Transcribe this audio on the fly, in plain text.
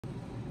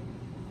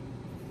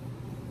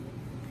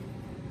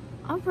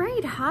All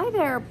right, hi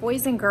there,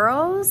 boys and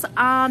girls.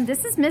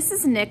 This is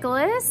Mrs.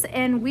 Nicholas,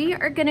 and we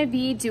are gonna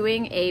be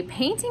doing a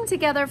painting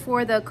together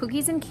for the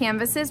Cookies and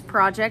Canvases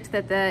project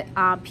that the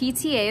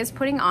PTA is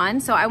putting on.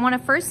 So I wanna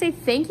first say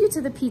thank you to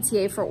the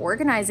PTA for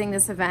organizing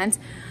this event.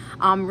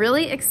 I'm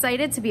really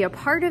excited to be a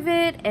part of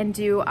it and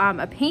do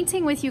a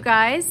painting with you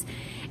guys.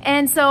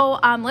 And so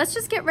let's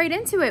just get right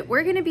into it.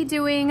 We're gonna be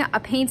doing a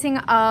painting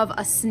of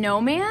a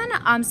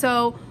snowman.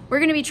 So we're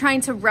gonna be trying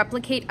to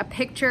replicate a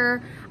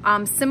picture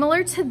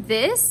similar to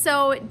this.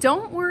 So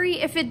don't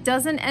worry if it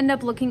doesn't end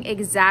up looking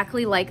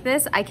exactly like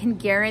this. I can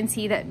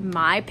guarantee that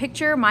my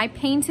picture, my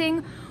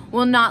painting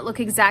will not look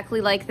exactly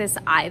like this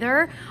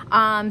either.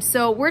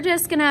 So we're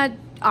just gonna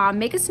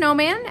make a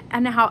snowman,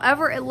 and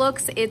however it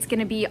looks, it's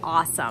gonna be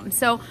awesome.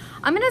 So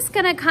I'm just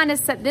gonna kind of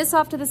set this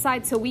off to the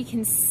side so we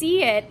can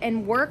see it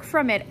and work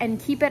from it and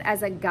keep it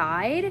as a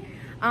guide.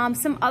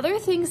 Some other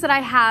things that I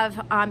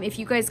have, if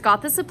you guys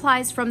got the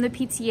supplies from the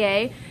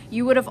PTA,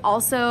 you would have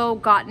also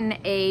gotten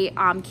a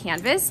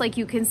canvas. Like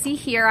you can see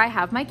here, I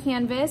have my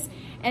canvas,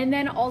 and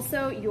then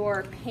also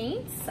your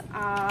paints.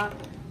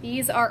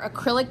 These are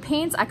acrylic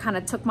paints. I kind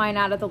of took mine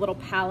out of the little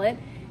palette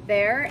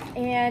there.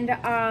 And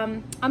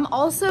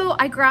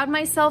I grabbed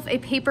myself a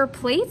paper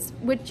plate,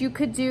 which you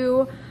could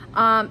do,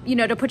 you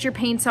know, to put your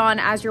paints on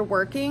as you're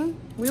working.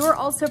 We were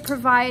also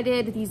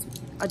provided these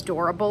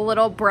adorable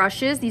little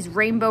brushes, these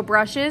rainbow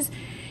brushes.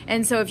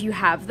 And so if you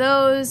have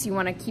those, you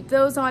want to keep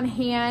those on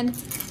hand.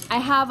 I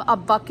have a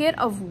bucket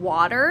of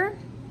water.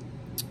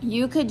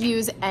 You could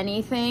use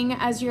anything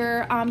as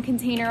your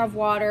container of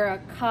water, a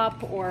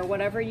cup or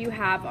whatever you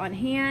have on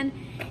hand.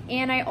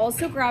 And I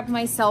also grabbed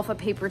myself a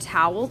paper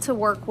towel to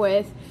work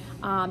with,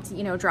 to,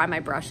 you know, dry my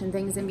brush and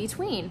things in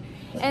between.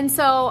 And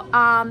so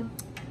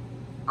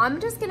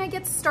I'm just gonna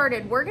get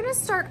started. We're gonna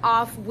start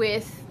off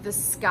with the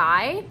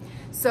sky.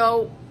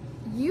 So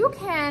you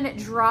can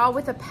draw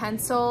with a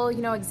pencil,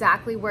 you know,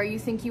 exactly where you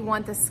think you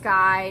want the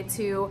sky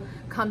to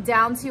come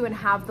down to and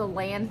have the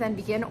land then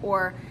begin,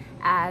 or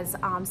as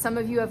some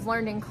of you have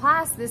learned in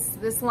class,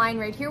 this line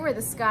right here where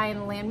the sky and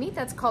the land meet,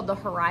 that's called the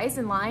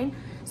horizon line.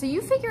 So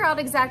you figure out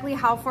exactly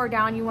how far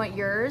down you want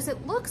yours.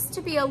 It looks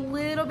to be a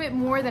little bit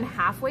more than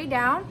halfway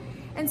down.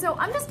 And so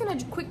I'm just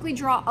gonna quickly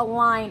draw a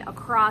line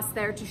across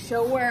there to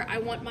show where I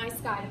want my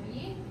sky to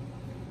be.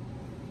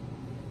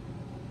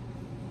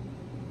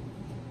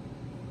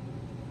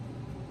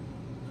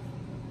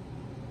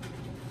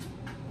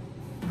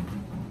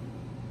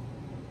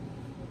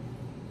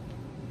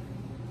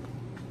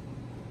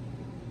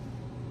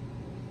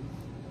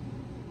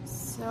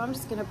 So I'm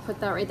just gonna put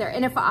that right there.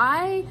 And if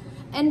I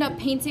end up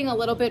painting a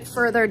little bit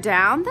further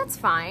down, that's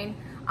fine.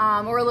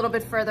 Or a little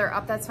bit further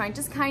up, that's fine.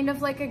 Just kind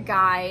of like a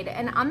guide.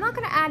 And I'm not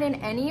gonna add in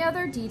any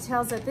other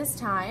details at this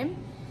time.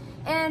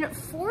 And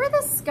for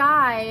the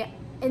sky,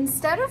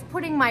 instead of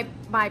putting my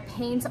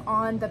paint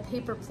on the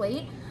paper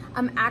plate,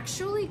 I'm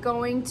actually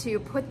going to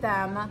put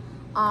them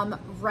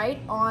right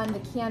on the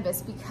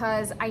canvas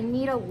because I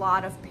need a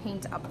lot of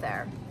paint up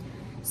there.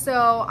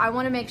 So I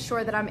wanna make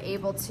sure that I'm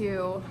able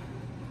to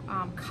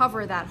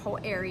cover that whole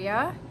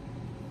area.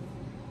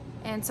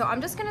 And so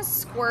I'm just gonna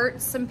squirt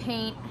some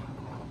paint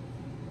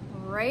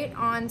right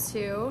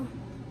onto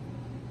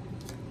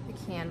the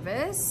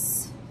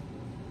canvas.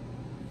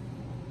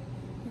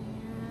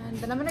 And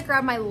then I'm gonna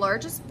grab my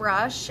largest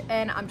brush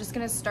and I'm just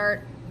gonna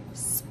start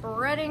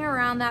spreading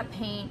around that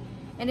paint.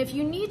 And if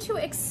you need to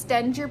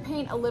extend your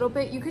paint a little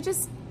bit, you could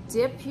just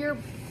dip your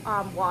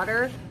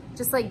water,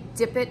 just like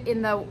dip it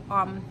in the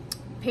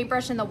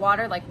paintbrush in the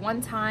water like one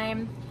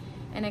time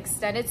and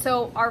extend it.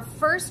 So our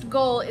first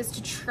goal is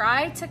to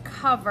try to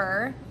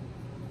cover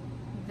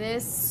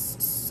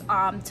this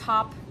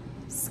top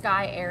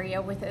sky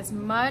area with as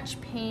much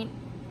paint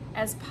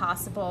as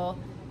possible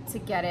to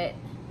get it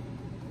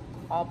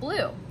all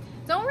blue.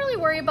 Don't really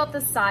worry about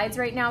the sides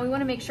right now. We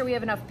want to make sure we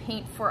have enough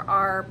paint for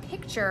our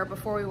picture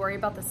before we worry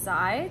about the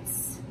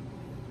sides.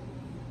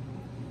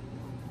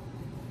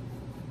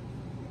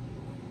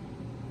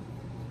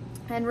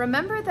 And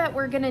remember that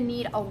we're gonna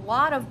need a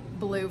lot of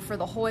blue for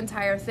the whole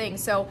entire thing.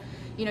 So,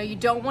 you know, you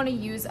don't wanna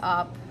use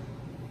up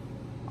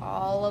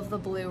all of the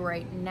blue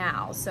right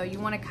now. So you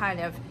wanna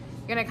you're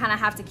gonna kind of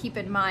have to keep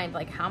in mind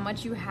like how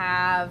much you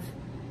have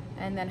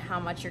and then how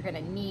much you're gonna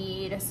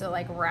need. So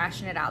like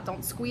ration it out.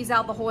 Don't squeeze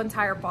out the whole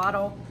entire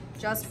bottle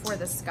just for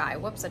the sky.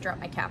 Whoops, I dropped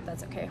my cap,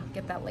 that's okay, I'll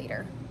get that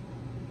later.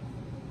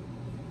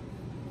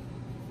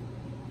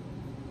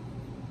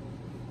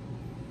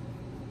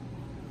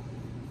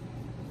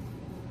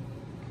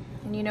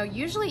 And you know,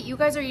 usually you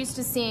guys are used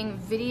to seeing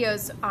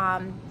videos,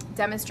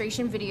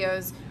 demonstration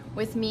videos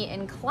with me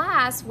in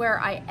class where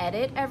I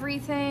edit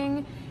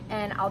everything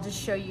and I'll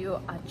just show you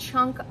a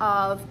chunk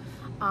of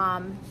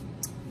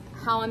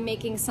how I'm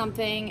making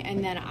something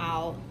and then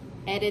I'll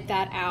edit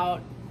that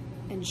out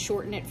and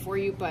shorten it for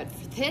you. But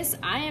for this,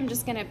 I am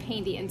just gonna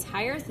paint the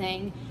entire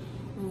thing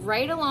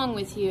right along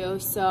with you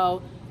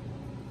so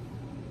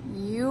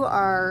you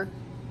are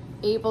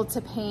able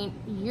to paint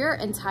your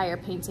entire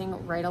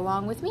painting right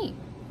along with me.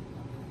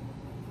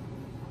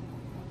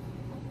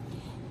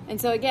 And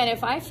so again,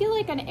 if I feel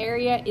like an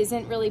area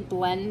isn't really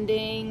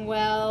blending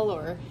well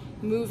or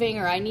moving,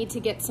 or I need to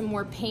get some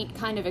more paint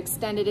kind of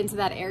extended into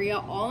that area,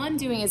 all I'm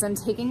doing is I'm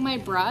taking my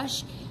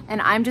brush and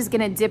I'm just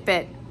gonna dip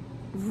it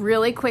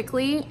really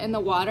quickly in the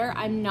water.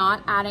 I'm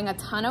not adding a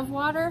ton of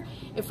water.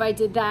 If I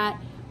did that,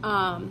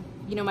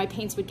 you know, my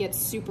paints would get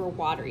super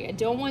watery. I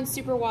don't want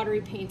super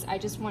watery paints. I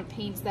just want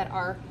paints that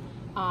are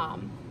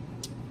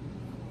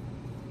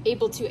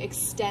able to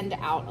extend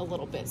out a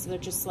little bit. So they're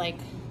just like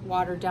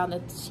watered down the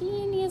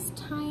teeniest,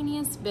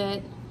 tiniest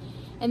bit.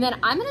 And then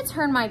I'm gonna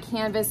turn my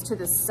canvas to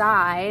the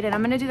side, and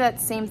I'm gonna do that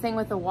same thing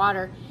with the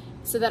water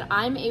so that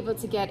I'm able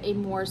to get a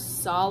more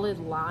solid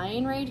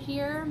line right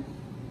here.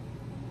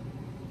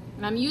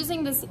 And I'm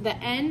using the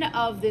end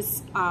of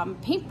this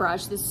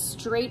paintbrush, this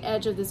straight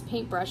edge of this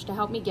paintbrush, to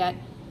help me get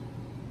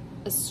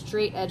a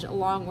straight edge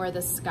along where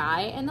the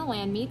sky and the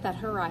land meet, that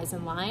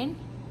horizon line.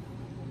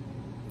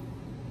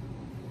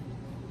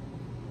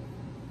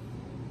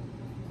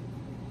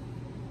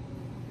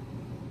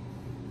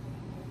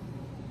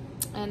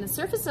 And the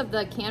surface of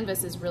the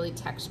canvas is really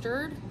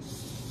textured.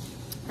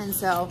 And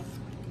so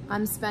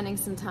I'm spending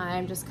some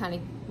time just kind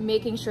of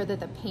making sure that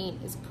the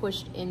paint is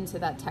pushed into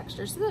that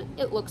texture so that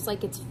it looks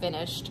like it's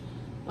finished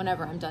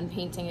whenever I'm done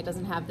painting. It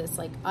doesn't have this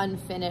like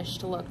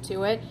unfinished look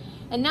to it.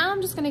 And now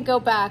I'm just gonna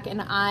go back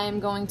and I'm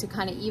going to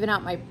kind of even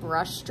out my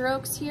brush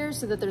strokes here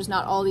so that there's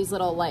not all these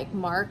little like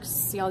marks.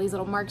 See all these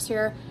little marks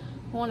here?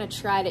 I wanna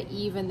try to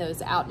even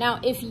those out. Now,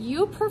 if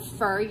you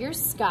prefer your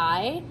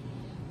sky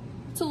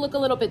to look a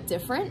little bit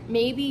different,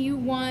 maybe you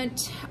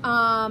want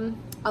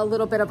a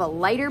little bit of a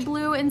lighter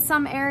blue in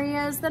some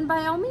areas, then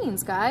by all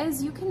means,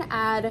 guys, you can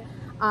add,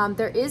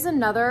 there is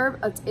another,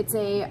 it's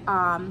a,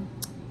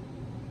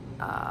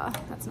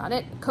 that's not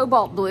it,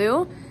 cobalt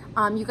blue.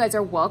 You guys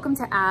are welcome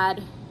to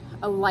add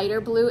a lighter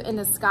blue in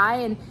the sky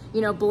and, you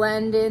know,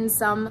 blend in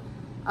some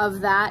of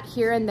that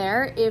here and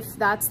there if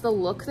that's the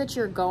look that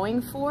you're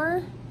going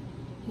for.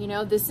 You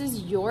know, this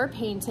is your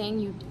painting.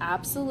 You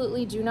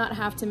absolutely do not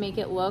have to make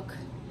it look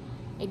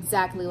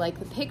exactly like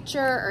the picture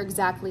or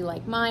exactly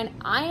like mine.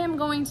 I am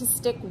going to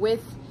stick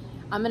with,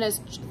 I'm gonna,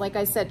 like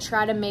I said,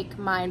 try to make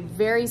mine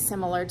very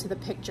similar to the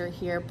picture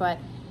here, but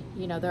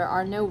you know, there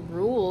are no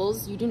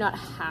rules. You do not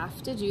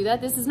have to do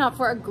that. This is not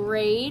for a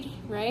grade,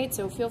 right?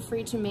 So feel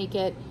free to make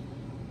it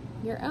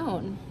your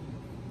own.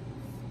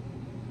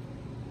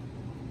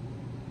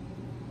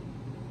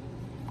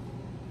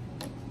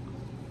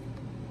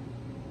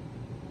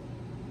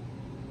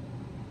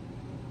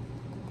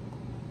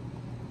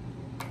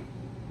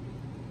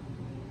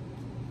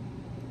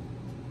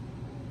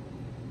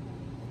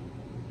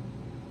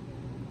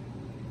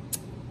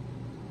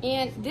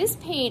 And this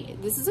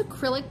paint, this is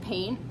acrylic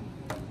paint.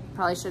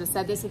 Probably should have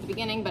said this at the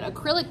beginning, but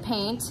acrylic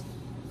paint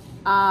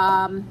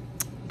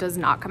does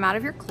not come out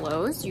of your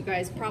clothes. You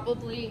guys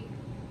probably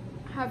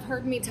have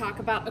heard me talk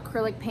about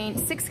acrylic paint,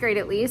 6th grade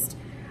at least,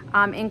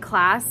 in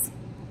class.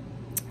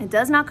 It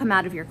does not come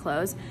out of your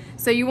clothes.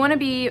 So you wanna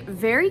be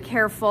very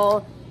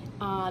careful,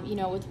 you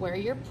know, with where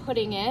you're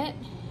putting it.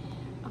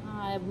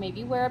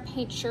 Maybe wear a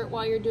paint shirt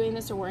while you're doing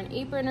this, or wear an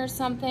apron or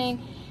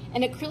something.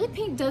 And acrylic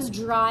paint does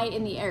dry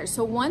in the air.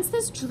 So once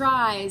this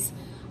dries,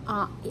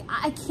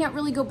 I can't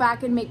really go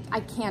back and I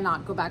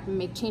cannot go back and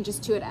make changes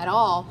to it at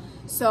all.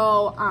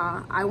 So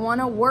I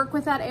wanna work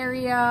with that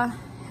area,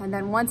 and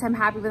then once I'm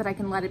happy with it, I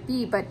can let it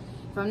be. But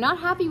if I'm not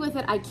happy with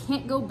it, I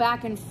can't go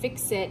back and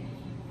fix it.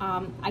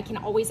 I can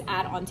always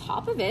add on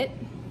top of it,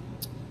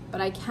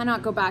 but I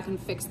cannot go back and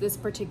fix this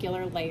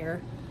particular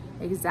layer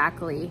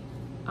exactly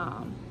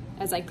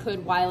as I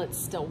could while it's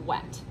still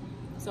wet.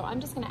 So I'm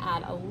just gonna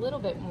add a little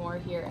bit more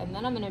here, and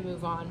then I'm gonna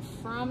move on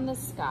from the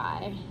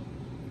sky.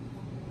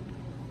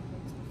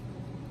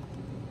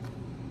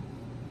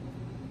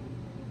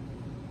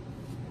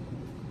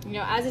 You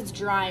know, as it's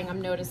drying,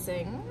 I'm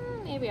noticing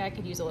maybe I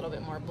could use a little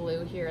bit more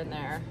blue here and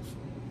there.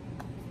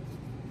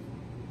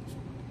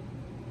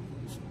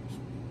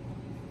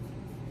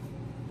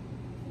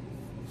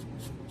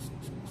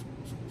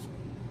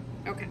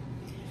 Okay,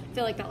 I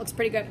feel like that looks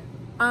pretty good.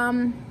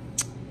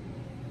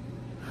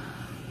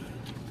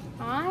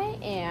 I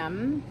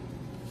am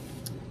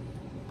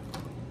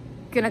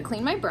gonna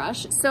clean my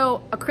brush.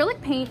 So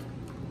acrylic paint,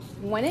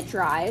 when it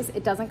dries,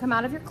 it doesn't come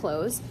out of your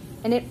clothes.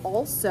 And it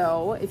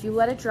also, if you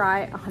let it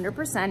dry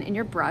 100% in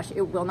your brush,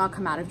 it will not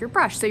come out of your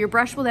brush. So your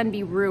brush will then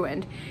be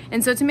ruined.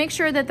 And so to make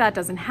sure that that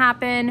doesn't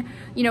happen,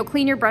 you know,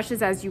 clean your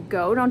brushes as you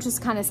go. Don't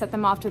just kind of set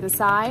them off to the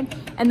side.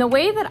 And the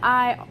way that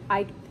I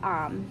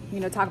you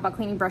know, talk about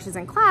cleaning brushes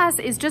in class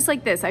is just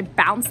like this. I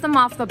bounce them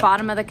off the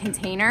bottom of the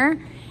container,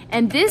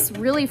 and this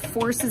really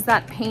forces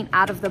that paint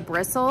out of the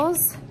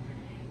bristles.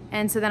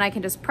 And so then I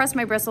can just press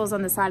my bristles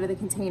on the side of the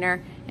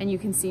container, and you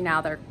can see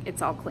now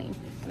it's all clean.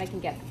 And I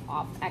can get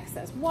off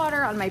excess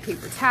water on my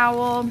paper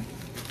towel.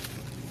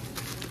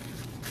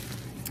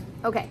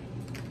 Okay,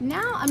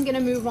 now I'm gonna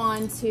move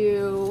on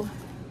to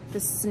the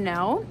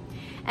snow.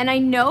 And I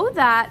know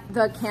that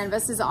the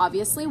canvas is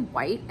obviously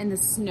white and the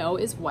snow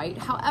is white.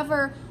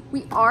 However,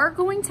 we are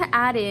going to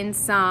add in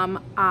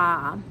some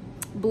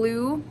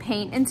blue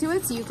paint into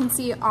it. So you can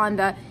see on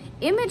the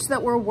image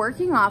that we're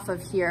working off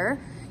of here,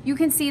 you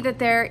can see that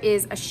there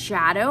is a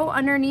shadow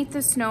underneath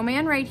the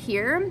snowman right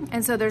here.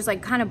 And so there's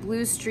like kind of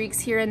blue streaks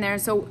here and there.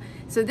 So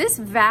this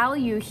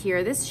value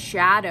here, this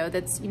shadow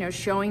that's, you know,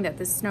 showing that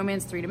this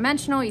snowman's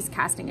three-dimensional, he's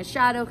casting a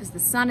shadow because the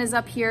sun is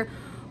up here.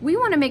 We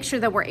want to make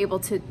sure that we're able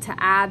to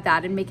add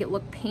that and make it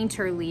look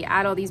painterly,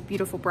 add all these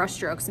beautiful brush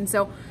strokes. And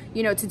so,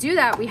 you know, to do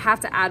that, we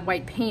have to add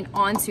white paint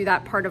onto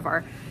that part of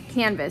our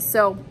canvas.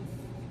 So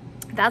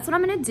that's what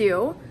I'm going to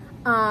do.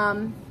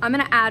 I'm going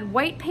to add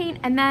white paint,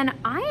 and then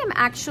I'm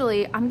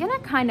going to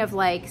kind of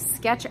like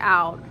sketch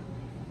out,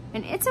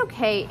 and it's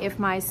okay if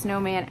my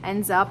snowman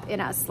ends up in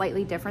a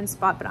slightly different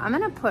spot, but I'm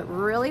going to put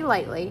really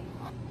lightly.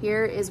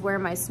 Here is where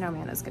my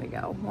snowman is going to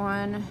go.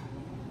 1,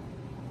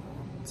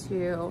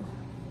 2,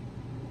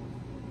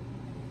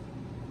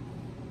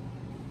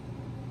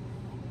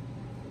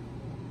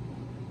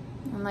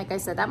 and like I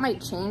said, that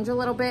might change a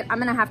little bit. I'm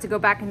going to have to go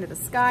back into the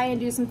sky and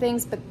do some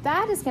things, but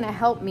that is going to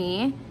help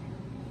me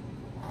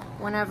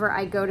whenever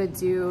I go to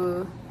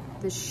do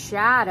the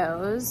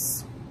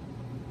shadows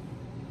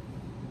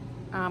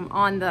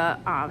on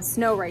the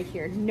snow right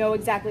here, know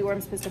exactly where I'm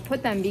supposed to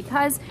put them.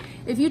 Because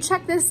if you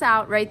check this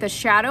out, right, the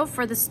shadow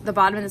for the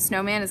bottom of the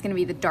snowman is going to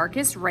be the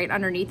darkest right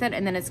underneath it,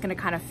 and then it's going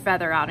to kind of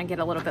feather out and get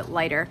a little bit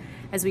lighter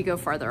as we go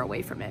farther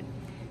away from it.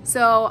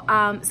 So,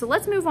 so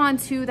let's move on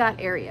to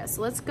that area.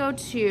 So let's go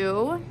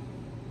to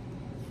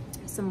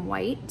some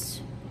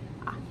white.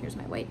 Here's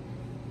my white.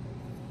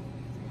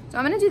 So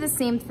I'm going to do the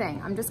same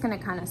thing. I'm just going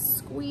to kind of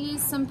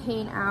squeeze some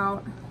paint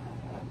out.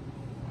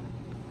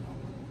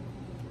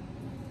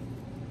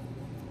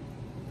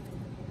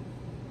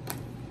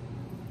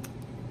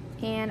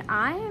 And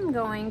I am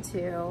going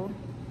to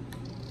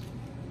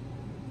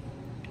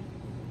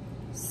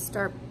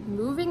start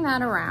moving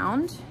that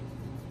around.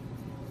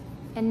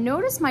 And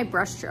notice my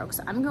brush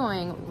strokes. I'm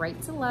going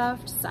right to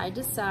left, side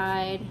to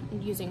side,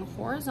 and using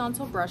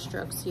horizontal brush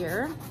strokes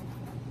here.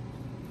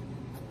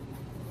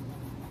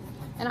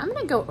 And I'm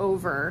gonna go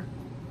over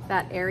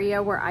that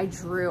area where I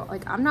drew.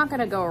 Like, I'm not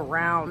gonna go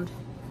around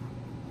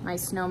my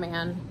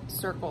snowman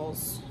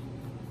circles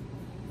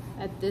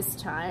at this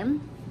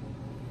time.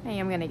 I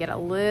am gonna get a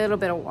little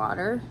bit of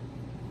water.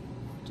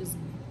 Just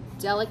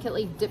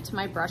delicately dipped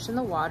my brush in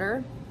the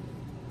water.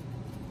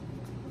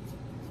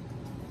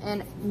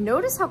 And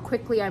notice how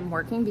quickly I'm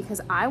working, because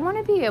I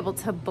wanna be able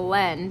to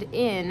blend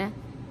in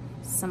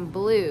some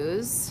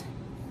blues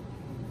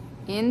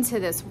into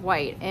this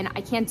white. And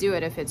I can't do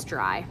it if it's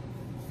dry.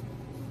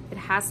 It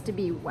has to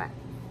be wet.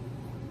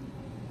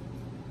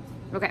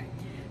 Okay,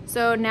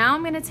 so now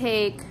I'm gonna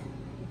take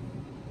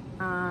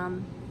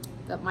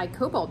my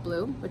cobalt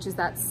blue, which is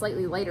that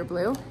slightly lighter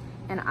blue,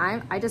 and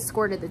I just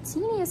squirted the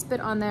teeniest bit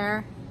on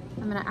there.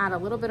 I'm gonna add a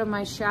little bit of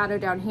my shadow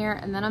down here,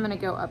 and then I'm gonna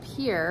go up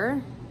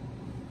here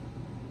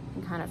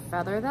and kind of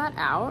feather that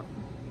out.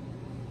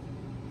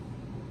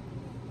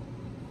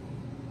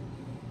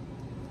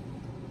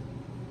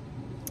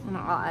 And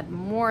I'll add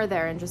more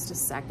there in just a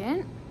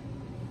second.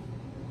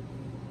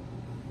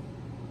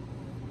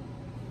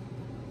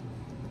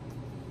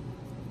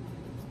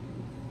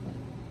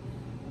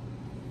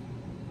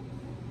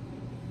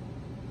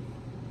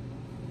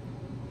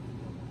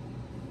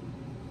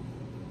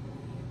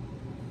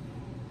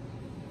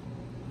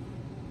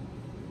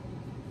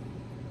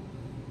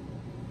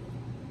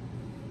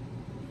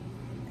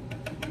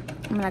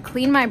 I'm gonna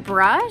clean my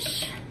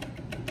brush.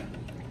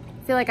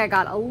 I feel like I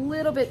got a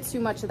little bit too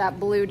much of that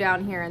blue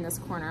down here in this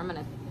corner. I'm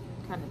gonna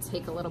kind of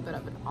take a little bit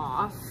of it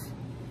off.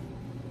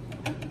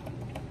 I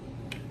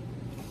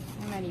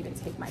might even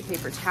take my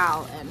paper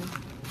towel and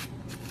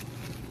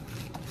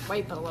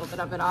wipe a little bit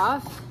of it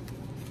off.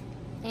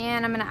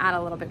 And I'm gonna add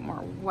a little bit more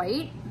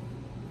white.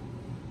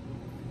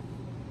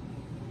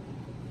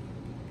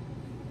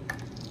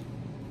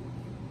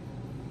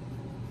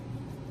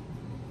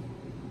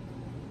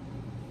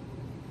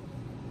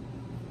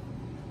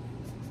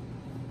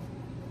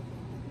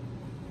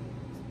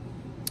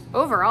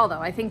 Overall though,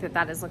 I think that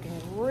that is looking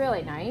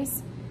really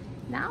nice.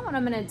 Now what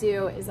I'm gonna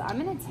do is I'm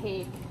gonna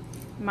take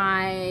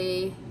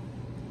my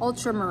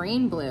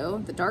ultramarine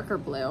blue, the darker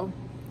blue,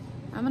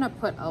 I'm gonna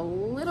put a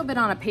little bit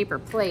on a paper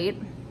plate,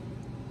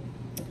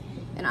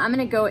 and I'm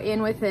gonna go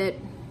in with it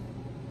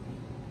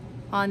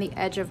on the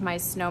edge of my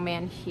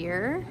snowman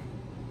here.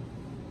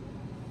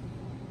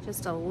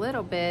 Just a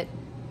little bit.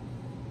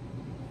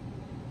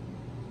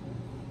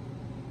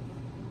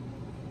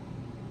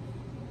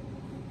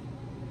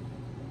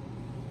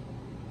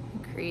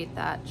 Create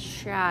that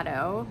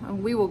shadow,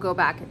 and we will go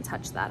back and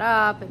touch that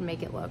up and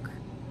make it look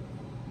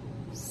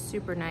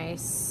super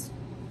nice.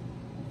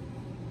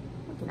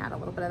 We can add a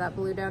little bit of that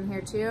blue down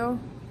here too.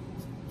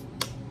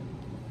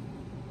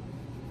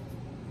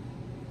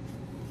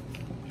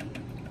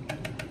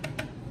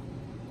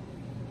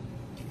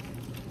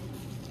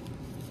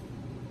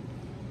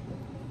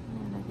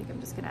 And I think I'm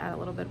just gonna add a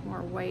little bit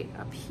more white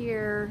up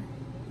here,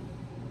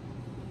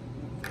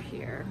 over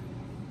here.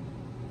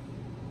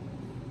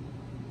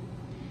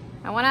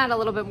 I want to add a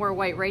little bit more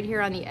white right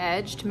here on the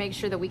edge to make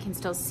sure that we can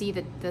still see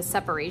the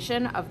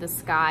separation of the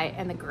sky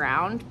and the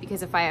ground,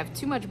 because if I have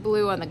too much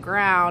blue on the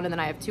ground and then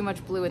I have too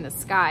much blue in the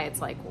sky,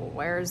 it's like, well,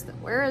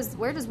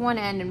 where does one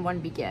end and one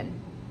begin?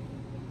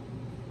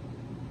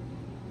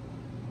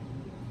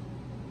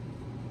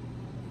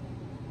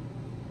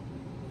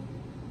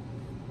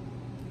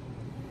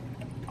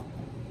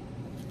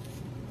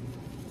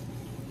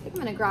 I think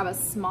I'm gonna grab a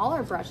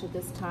smaller brush at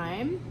this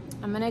time.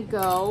 I'm gonna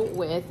go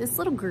with this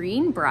little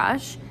green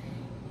brush,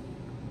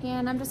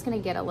 and I'm just gonna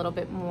get a little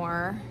bit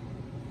more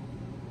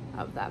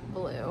of that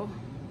blue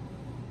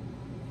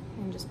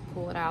and just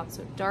pull it out.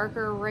 So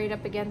darker right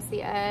up against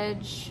the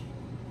edge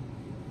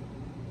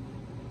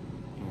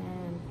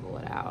and pull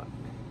it out.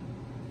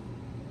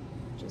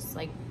 Just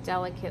like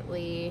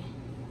delicately.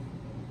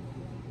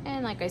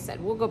 And like I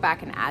said, we'll go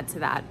back and add to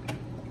that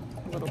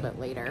a little bit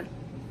later.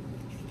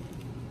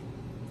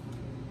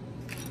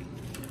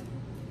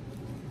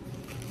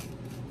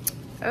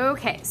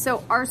 Okay,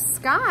 so our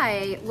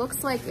sky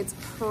looks like it's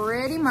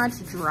pretty much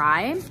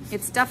dry.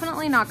 It's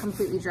definitely not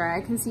completely dry.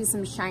 I can see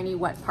some shiny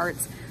wet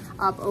parts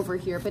up over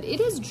here, but it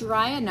is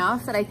dry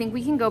enough that I think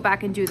we can go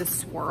back and do the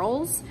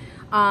swirls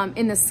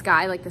in the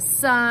sky, like the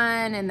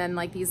sun, and then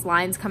like these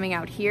lines coming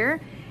out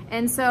here.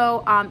 And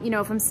so, you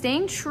know, if I'm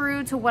staying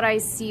true to what I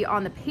see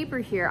on the paper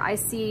here, I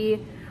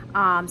see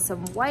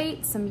some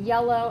white, some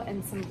yellow,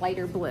 and some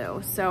lighter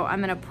blue. So I'm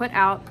gonna put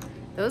out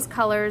those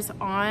colors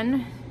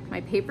on my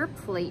paper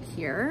plate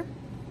here.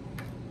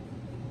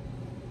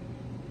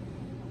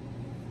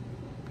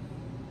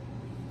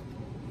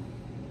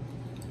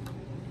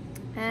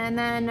 And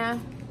then,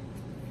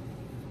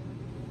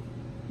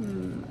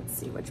 let's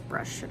see, which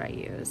brush should I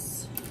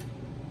use?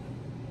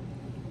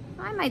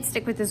 I might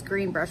stick with this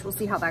green brush. We'll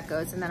see how that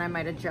goes, and then I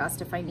might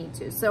adjust if I need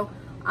to. So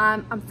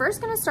I'm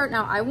first gonna start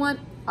now.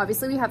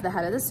 Obviously we have the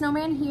head of the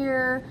snowman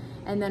here,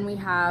 and then we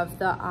have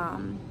the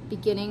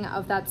beginning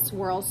of that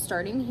swirl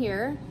starting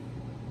here.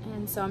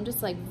 And so I'm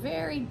just like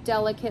very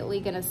delicately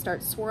gonna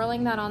start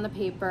swirling that on the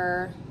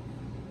paper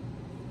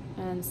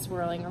and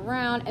swirling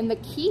around. And the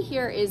key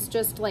here is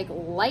just like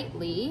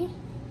lightly,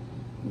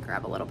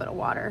 grab a little bit of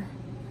water,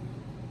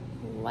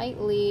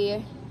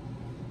 lightly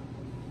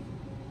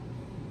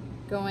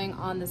going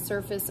on the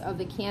surface of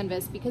the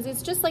canvas, because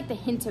it's just like the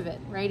hint of it,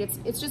 right?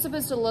 It's just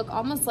supposed to look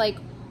almost like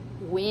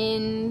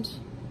wind.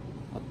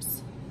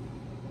 Oops.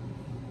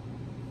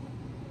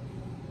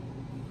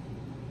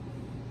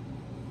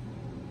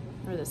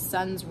 Or the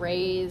sun's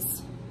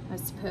rays, I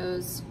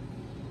suppose.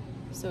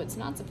 So it's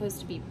not supposed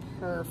to be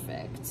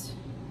perfect.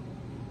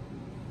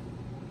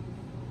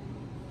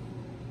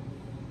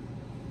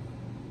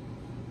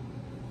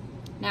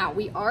 Now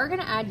we are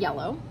gonna add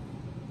yellow,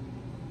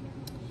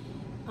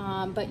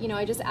 but you know,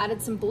 I just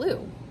added some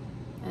blue.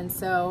 And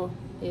so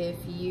if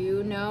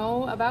you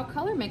know about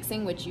color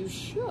mixing, which you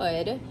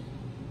should,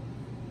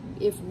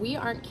 if we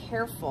aren't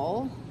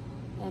careful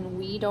and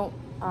we don't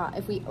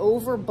if we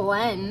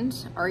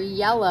overblend our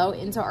yellow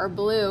into our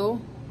blue,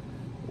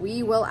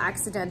 we will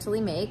accidentally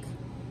make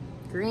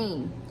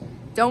green.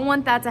 Don't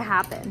want that to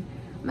happen.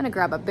 I'm gonna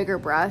grab a bigger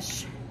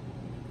brush.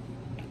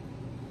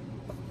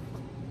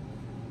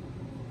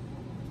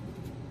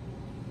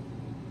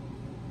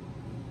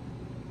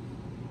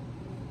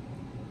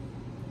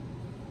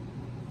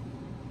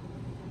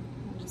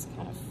 And just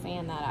kind of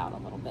fan that out a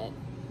little bit.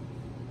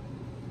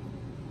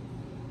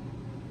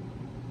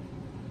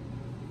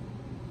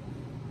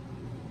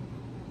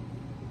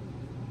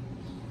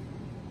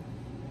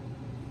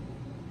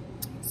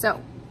 So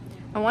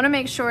I want to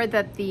make sure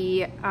that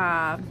the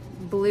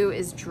blue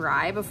is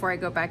dry before I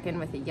go back in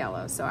with the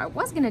yellow. So I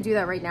was going to do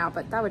that right now,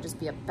 but that would just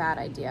be a bad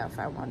idea if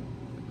I want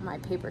my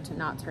paper to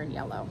not turn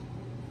yellow.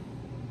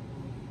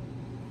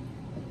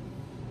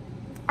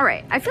 All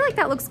right, I feel like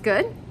that looks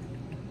good,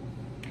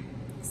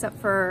 except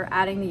for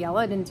adding the yellow.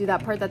 I didn't do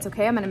that part, that's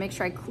okay. I'm going to make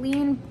sure I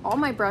clean all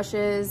my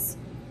brushes.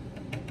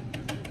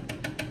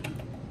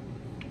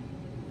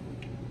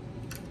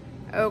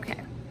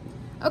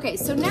 Okay,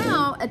 so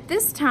now at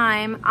this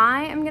time,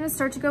 I am gonna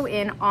start to go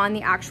in on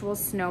the actual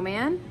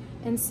snowman.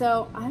 And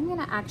so I'm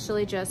gonna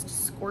actually just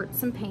squirt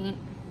some paint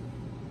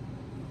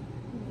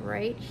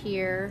right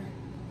here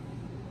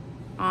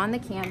on the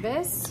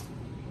canvas.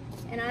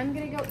 And I'm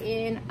gonna go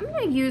in, I'm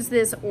gonna use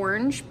this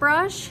orange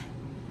brush,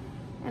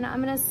 and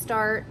I'm gonna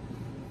start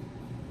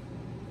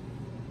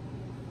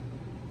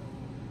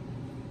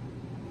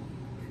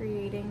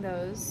creating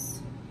those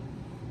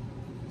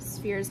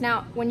spheres.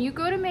 Now, when you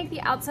go to make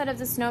the outside of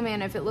the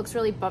snowman, if it looks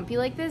really bumpy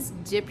like this,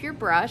 dip your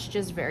brush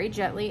just very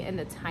gently in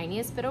the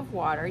tiniest bit of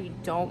water. You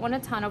don't want a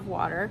ton of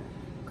water,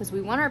 because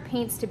we want our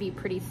paints to be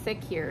pretty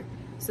thick here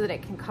so that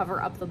it can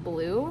cover up the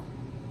blue.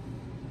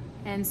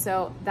 And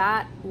so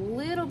that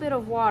little bit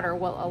of water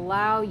will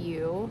allow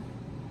you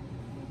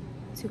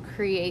to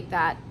create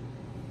that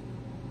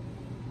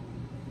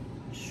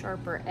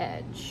sharper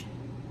edge.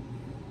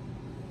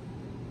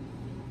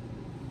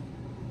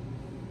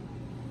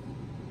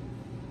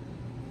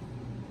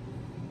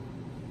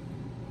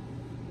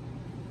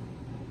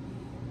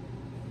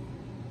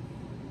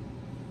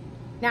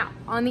 Now,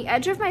 on the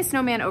edge of my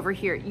snowman over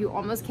here, you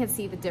almost can't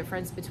see the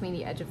difference between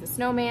the edge of the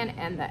snowman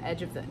and the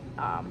edge of the,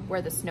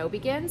 where the snow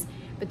begins.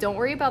 But don't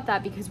worry about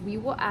that because we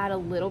will add a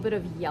little bit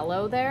of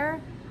yellow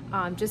there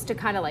just to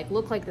kind of like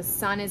look like the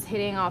sun is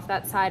hitting off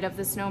that side of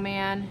the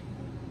snowman.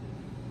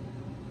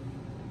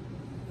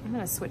 I'm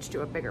gonna switch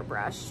to a bigger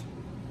brush.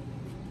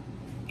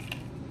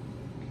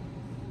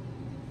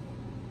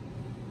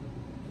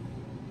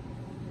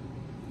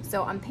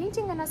 So I'm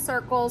painting in a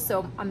circle,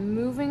 so I'm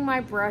moving my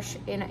brush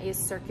in a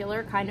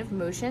circular kind of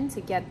motion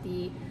to get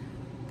the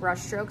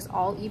brush strokes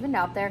all evened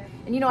out there.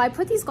 And you know, I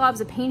put these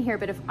globs of paint here,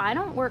 but if I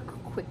don't work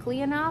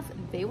quickly enough,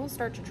 they will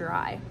start to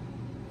dry.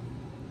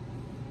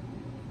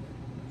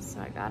 So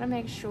I gotta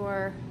make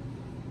sure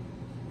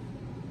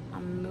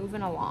I'm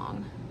moving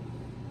along.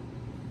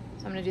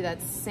 So I'm gonna do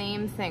that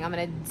same thing. I'm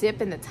gonna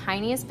dip in the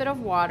tiniest bit of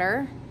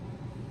water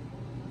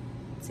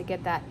to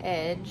get that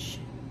edge.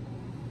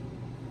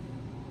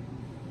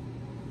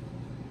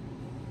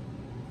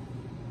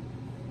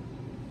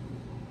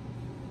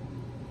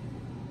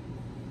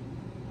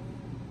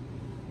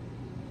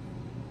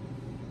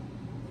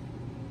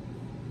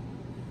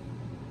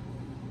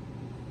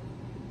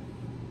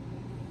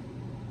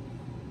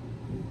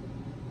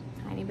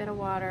 Tiny bit of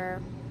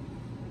water.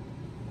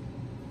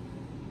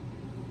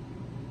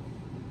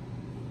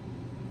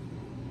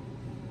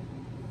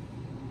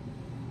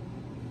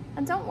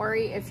 And don't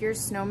worry if your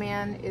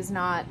snowman is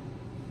not,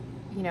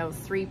 you know,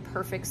 3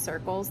 perfect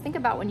circles. Think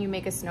about when you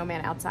make a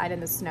snowman outside in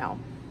the snow.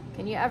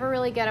 Can you ever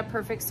really get a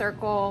perfect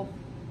circle?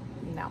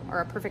 No, or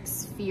a perfect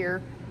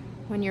sphere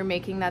when you're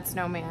making that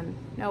snowman?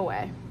 No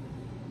way.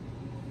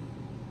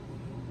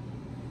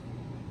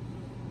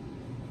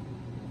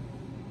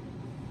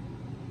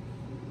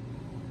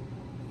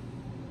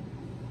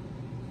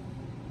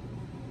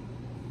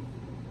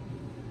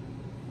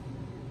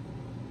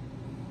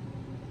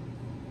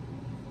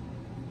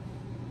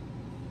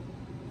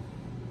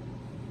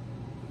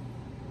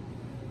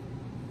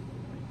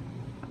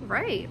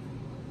 Right.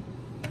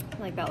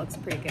 I like that looks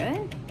pretty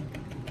good.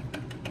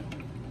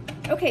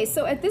 Okay,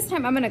 so at this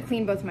time I'm gonna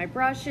clean both my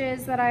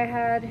brushes that I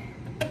had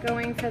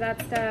going for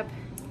that step.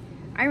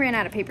 I ran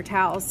out of paper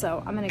towels,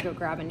 so I'm gonna go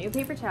grab a new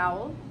paper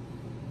towel.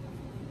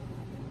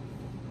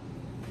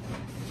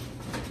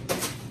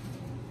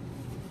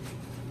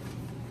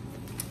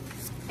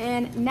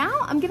 And now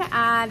I'm gonna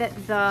add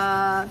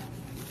the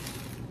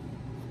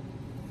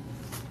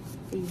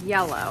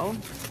yellow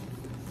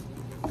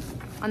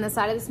on the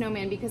side of the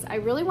snowman because I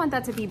really want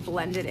that to be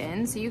blended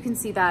in. So you can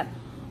see that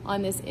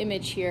on this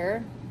image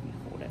here.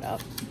 Hold it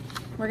up.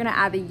 We're gonna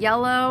add the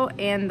yellow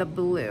and the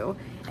blue.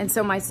 And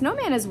so my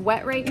snowman is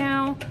wet right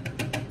now,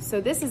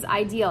 so this is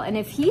ideal. And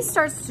if he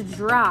starts to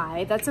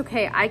dry, that's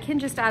okay. I can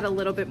just add a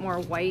little bit more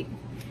white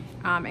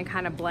and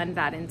kind of blend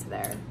that into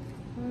there.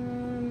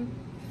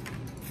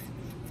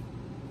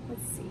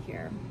 Let's see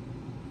here.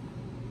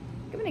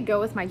 I'm gonna go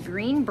with my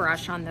green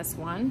brush on this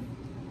one.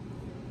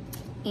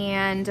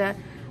 And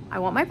I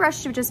want my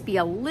brush to just be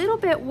a little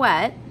bit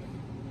wet,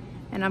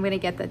 and I'm gonna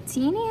get the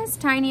teeniest,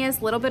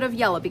 tiniest little bit of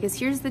yellow because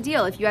here's the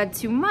deal, if you add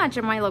too much,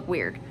 it might look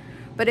weird.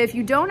 But if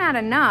you don't add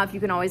enough, you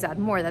can always add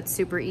more. That's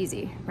super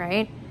easy,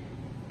 right?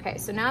 Okay,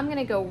 so now I'm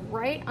gonna go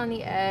right on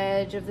the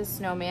edge of the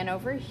snowman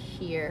over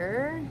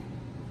here.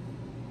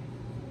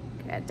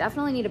 Okay, I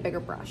definitely need a bigger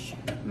brush.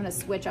 I'm gonna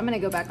switch, I'm gonna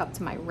go back up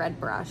to my red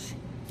brush.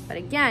 But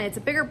again, it's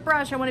a bigger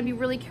brush. I wanna be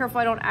really careful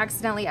I don't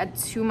accidentally add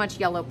too much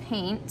yellow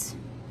paint.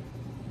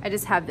 I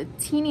just have the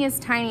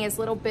teeniest, tiniest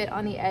little bit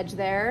on the edge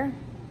there.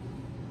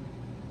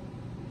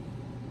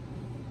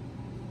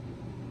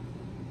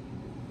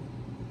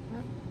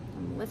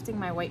 I'm lifting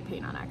my white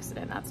paint on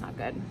accident. That's not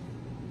good.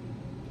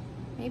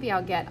 Maybe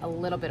I'll get a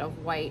little bit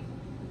of white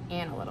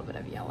and a little bit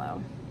of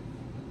yellow.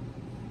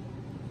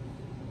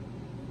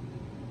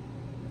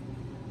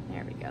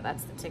 There we go,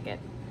 that's the ticket.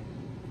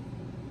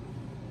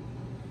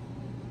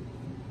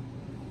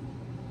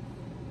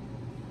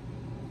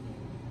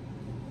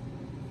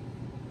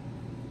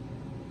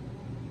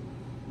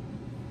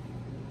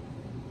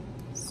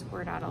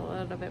 Squirt out a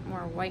little bit more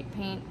white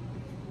paint.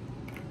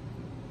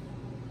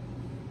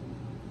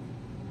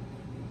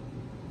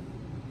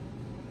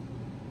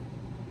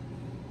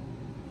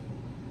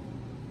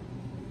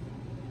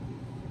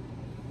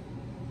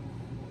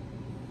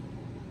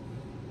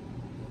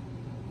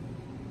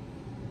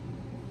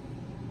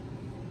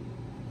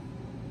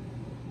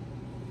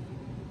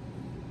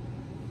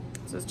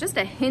 So it's just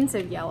a hint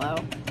of yellow.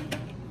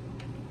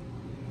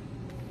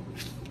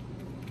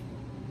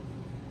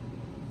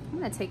 I'm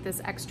gonna take this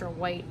extra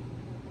white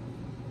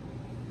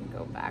and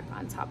go back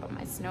on top of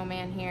my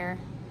snowman here.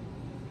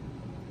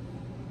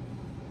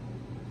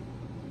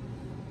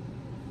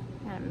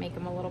 And make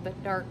them a little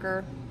bit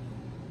darker.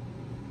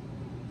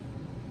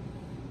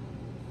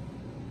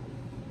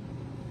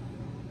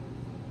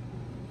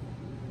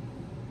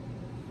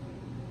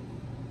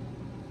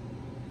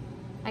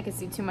 I can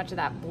see too much of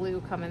that blue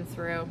coming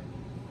through.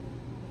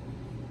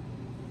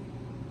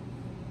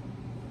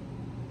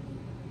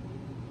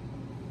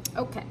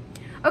 Okay.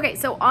 Okay,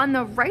 so on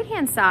the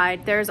right-hand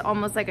side, there's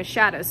almost like a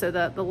shadow. So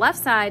the left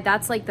side,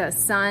 that's like the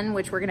sun,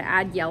 which we're gonna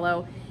add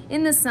yellow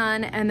in the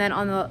sun. And then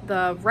on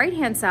the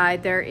right-hand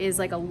side, there is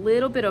like a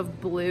little bit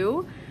of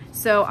blue.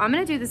 So I'm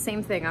gonna do the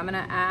same thing. I'm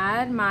gonna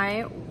add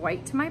my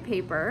white to my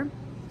paper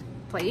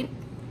plate.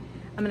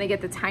 I'm gonna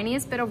get the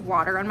tiniest bit of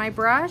water on my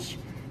brush,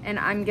 and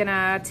I'm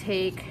gonna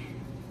take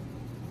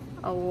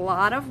a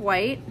lot of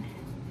white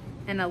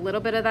and a little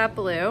bit of that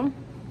blue.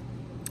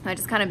 I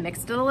just kind of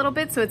mixed it a little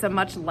bit so it's a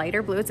much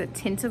lighter blue. It's a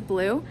tint of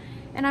blue.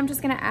 And I'm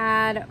just gonna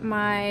add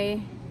my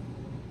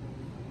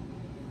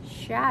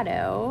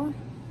shadow.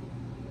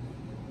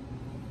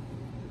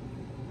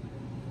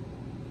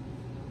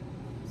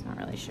 It's not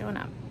really showing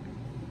up.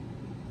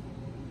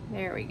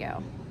 There we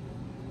go.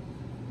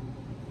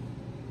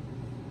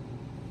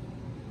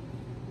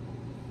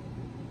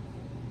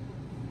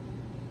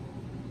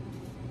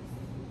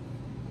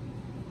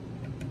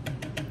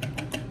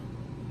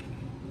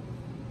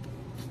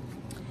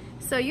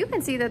 So you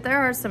can see that there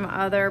are some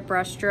other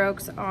brush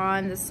strokes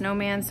on the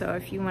snowman. So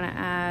if you want to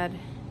add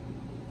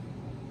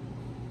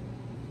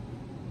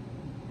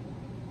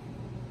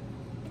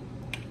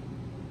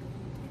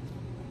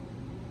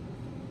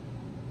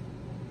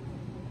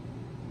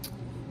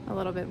a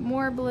little bit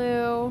more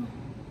blue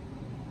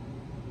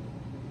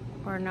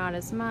or not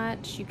as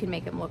much, you can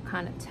make them look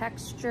kind of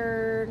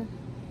textured.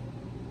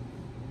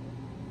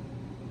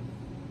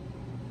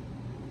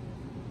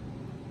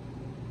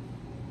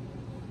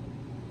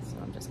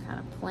 Kind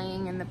of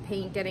playing in the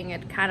paint, getting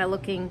it kind of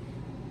looking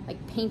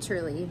like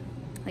painterly,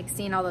 like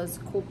seeing all those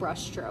cool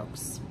brush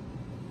strokes.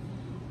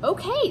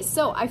 Okay,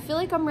 so I feel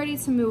like I'm ready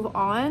to move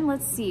on.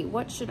 Let's see,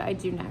 what should I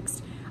do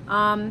next?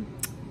 I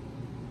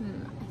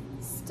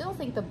still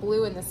think the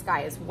blue in the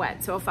sky is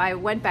wet. So if I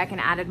went back and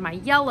added my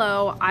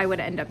yellow, I would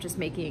end up just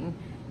making,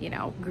 you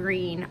know,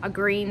 a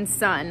green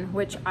sun,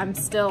 which I'm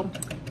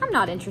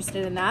not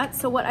interested in that.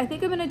 So what I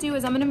think I'm gonna do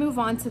is I'm gonna move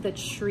on to the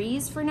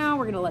trees for now.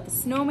 We're gonna let the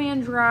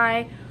snowman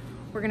dry.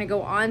 We're gonna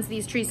go on to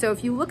these trees. So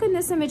if you look in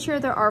this image here,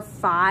 there are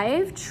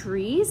 5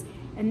 trees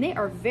and they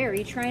are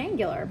very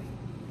triangular.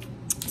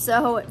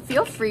 So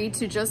feel free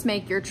to just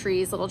make your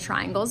trees little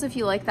triangles if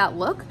you like that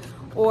look.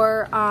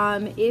 Or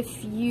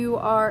if you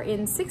are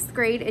in 6th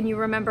grade and you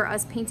remember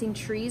us painting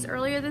trees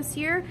earlier this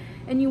year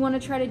and you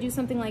wanna try to do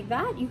something like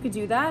that, you could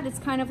do that. It's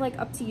kind of like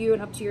up to you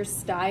and up to your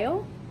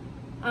style.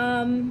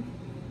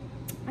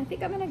 I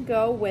think I'm gonna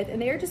go with, and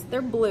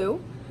they're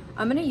blue.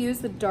 I'm gonna use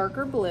the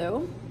darker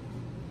blue,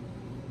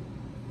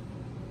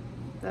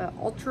 the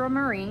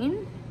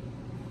ultramarine.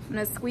 I'm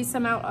gonna squeeze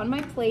some out on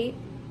my plate,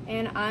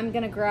 and I'm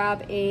gonna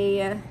grab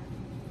a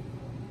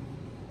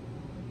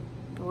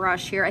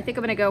brush here. I think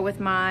I'm gonna go with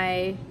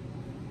my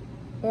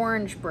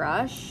orange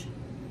brush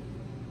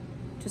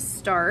to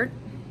start.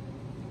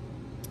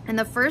 And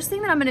the first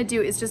thing that I'm gonna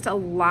do is just a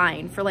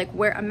line for like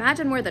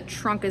imagine where the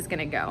trunk is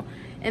gonna go.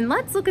 And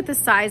let's look at the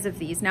size of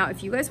these. Now,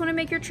 if you guys wanna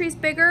make your trees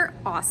bigger,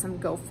 awesome,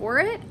 go for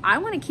it. I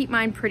wanna keep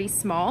mine pretty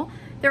small.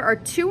 There are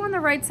 2 on the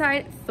right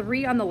side,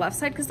 3 on the left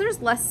side, because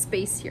there's less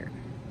space here.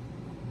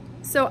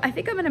 So I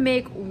think I'm gonna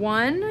make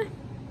 1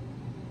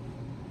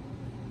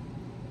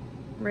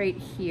 right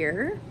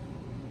here.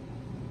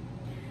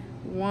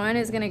 1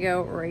 is gonna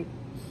go right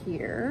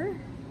here.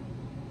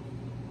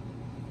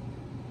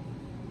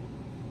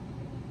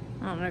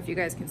 I don't know if you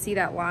guys can see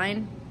that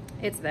line.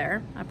 It's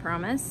there, I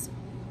promise.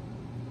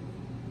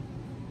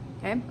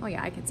 Okay, oh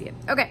yeah, I can see it.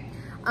 Okay,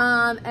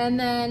 and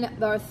then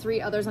there are 3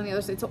 others on the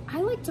other side. So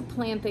I like to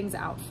plan things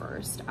out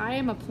first. I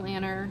am a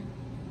planner.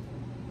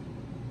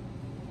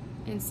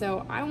 And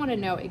so I wanna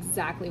know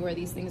exactly where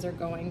these things are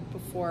going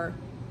before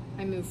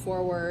I move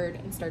forward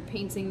and start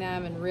painting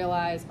them and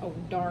realize, oh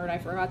darn, I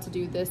forgot to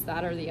do this,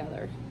 that, or the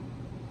other.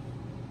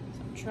 So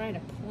I'm trying to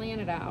plan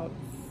it out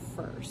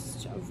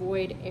first,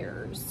 avoid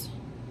errors.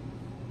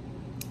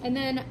 And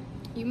then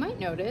you might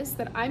notice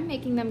that I'm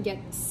making them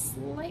get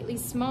slightly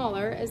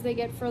smaller as they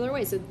get further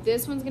away. So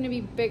this one's gonna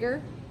be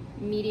bigger,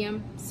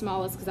 medium,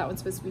 smallest, because that one's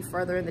supposed to be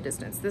further in the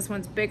distance. This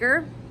one's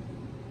bigger,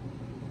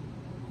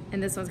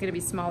 and this one's gonna be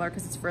smaller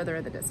because it's further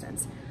in the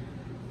distance.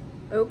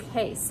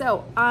 Okay,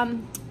 so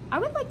I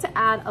would like to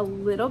add a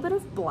little bit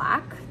of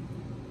black.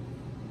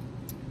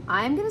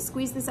 I'm gonna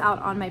squeeze this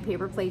out on my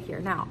paper plate here.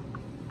 Now,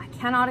 I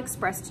cannot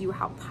express to you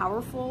how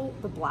powerful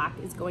the black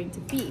is going to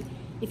be.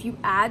 If you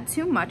add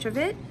too much of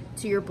it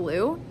to your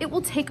blue, it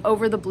will take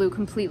over the blue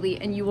completely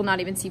and you will not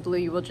even see blue,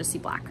 you will just see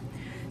black.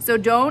 So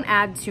don't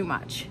add too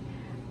much.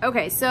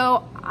 Okay,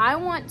 so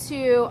I'm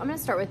gonna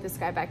start with this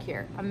guy back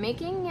here. I'm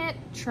making it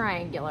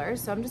triangular,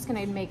 so I'm just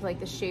gonna make like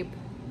the shape,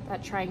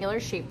 that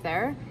triangular shape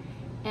there.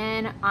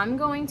 And I'm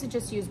going to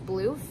just use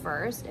blue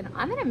first, and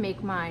I'm gonna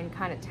make mine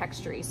kind of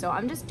textury. So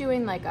I'm just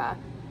doing like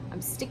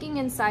I'm sticking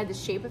inside the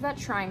shape of that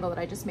triangle that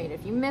I just made.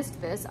 If you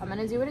missed this, I'm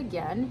gonna do it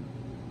again.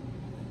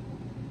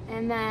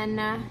 And then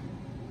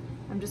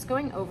I'm just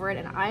going over it,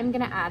 and I'm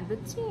gonna add the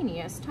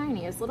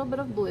tiniest little bit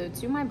of blue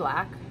to my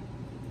black,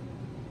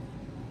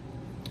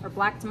 or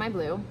black to my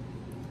blue.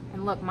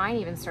 And look, mine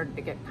even started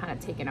to get kind of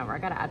taken over. I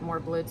gotta add more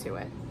blue to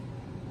it.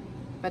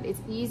 But it's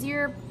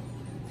easier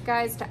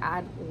guys to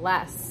add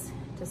less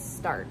to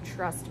start,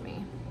 trust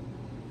me.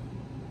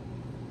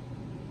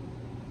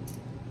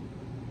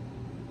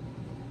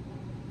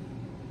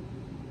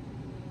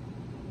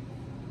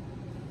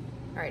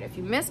 All right, if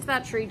you missed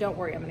that tree, don't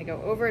worry. I'm gonna go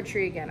over a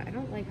tree again. I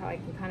don't like how I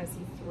can kind of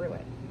see through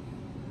it.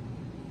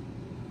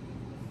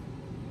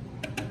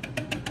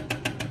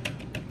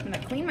 I'm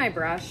gonna clean my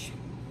brush.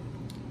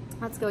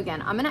 Let's go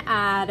again. I'm gonna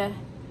add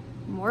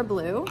more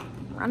blue.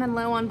 I'm running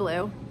low on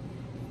blue.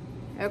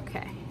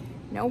 Okay,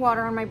 no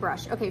water on my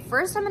brush. Okay,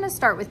 first I'm gonna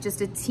start with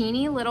just a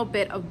teeny little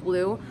bit of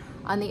blue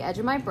on the edge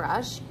of my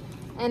brush.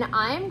 And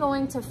I'm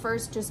going to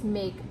first just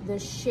make the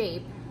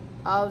shape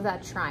of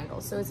that triangle.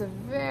 So it's a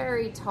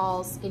very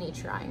tall, skinny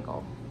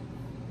triangle.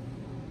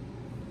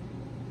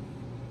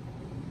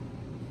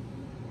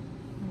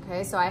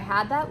 Okay, so I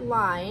had that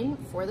line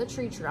for the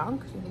tree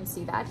trunk. You can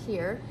see that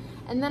here.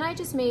 And then I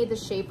just made the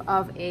shape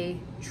of a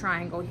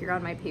triangle here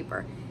on my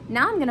paper.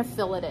 Now I'm gonna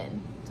fill it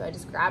in. So I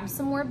just grabbed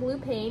some more blue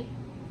paint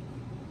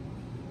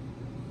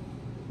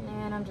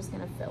and I'm just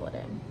gonna fill it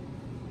in.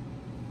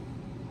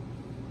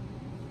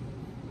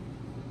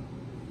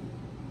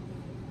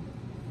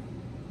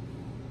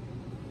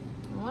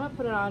 I want to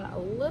put it on a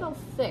little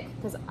thick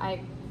because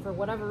for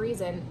whatever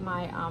reason,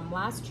 my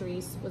last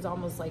tree was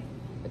almost like,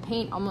 the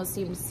paint almost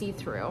seemed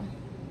see-through.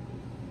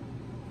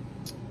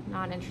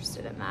 Not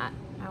interested in that.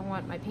 I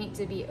want my paint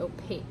to be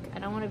opaque. I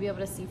don't want to be able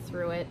to see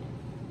through it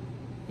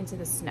into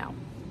the snow.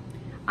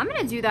 I'm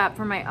going to do that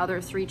for my other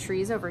 3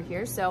 trees over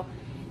here. So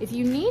if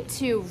you need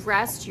to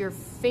rest your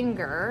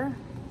finger,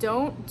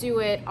 don't do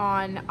it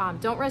on,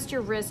 don't rest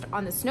your wrist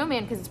on the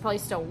snowman because it's probably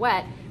still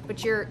wet,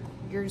 but your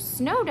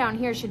snow down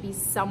here should be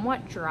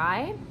somewhat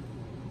dry.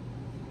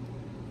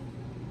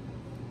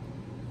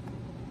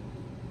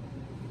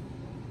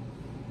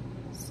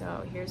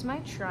 So here's my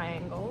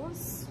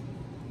triangles.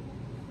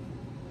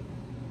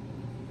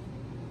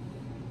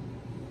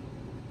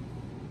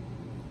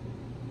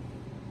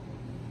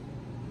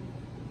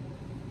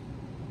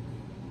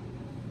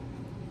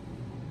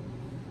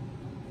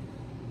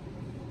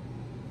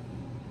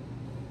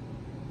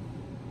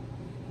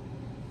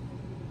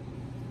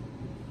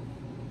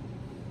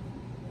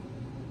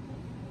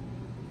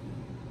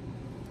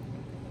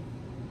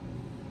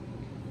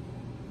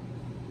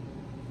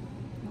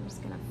 I'm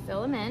just gonna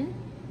fill them in.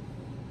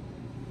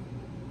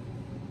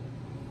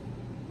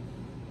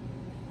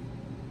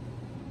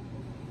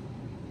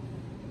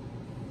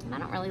 And I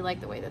don't really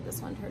like the way that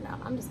this one turned out.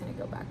 I'm just gonna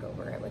go back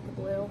over it with the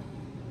blue.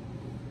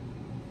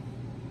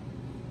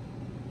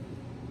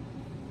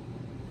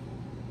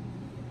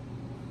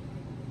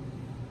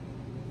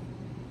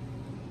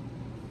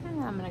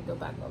 And I'm gonna go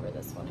back over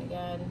this one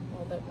again,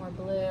 a little bit more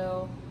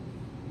blue.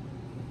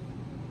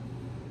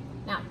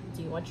 Now,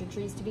 do you want your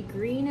trees to be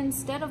green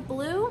instead of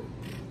blue?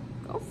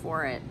 Go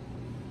for it,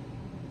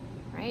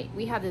 right?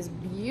 We have this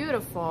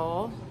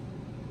beautiful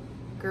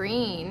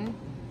green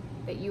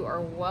that you are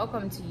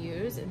welcome to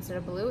use instead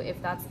of blue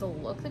if that's the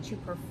look that you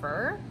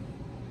prefer.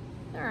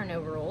 There are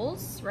no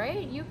rules,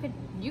 right? You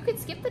could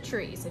skip the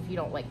trees if you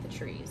don't like the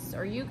trees,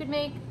 or you could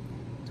make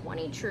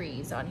 20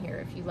 trees on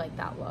here if you like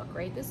that look,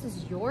 right? This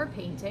is your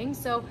painting,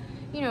 so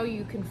you know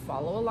you can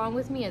follow along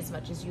with me as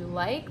much as you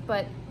like,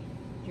 but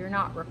you're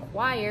not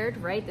required,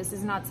 right? This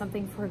is not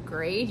something for a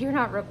grade. You're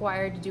not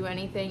required to do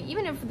anything.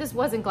 Even if this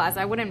wasn't class,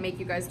 I wouldn't make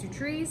you guys do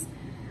trees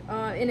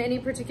in any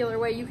particular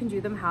way. You can do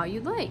them how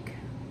you'd like.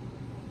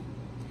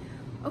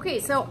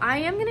 Okay, so I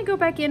am gonna go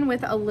back in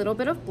with a little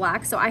bit of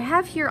black. So I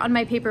have here on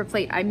my paper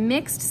plate, I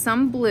mixed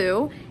some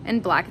blue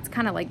and black. It's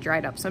kind of like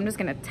dried up. So I'm just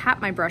gonna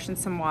tap my brush in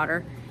some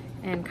water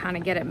and kind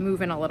of get it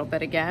moving a little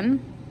bit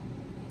again.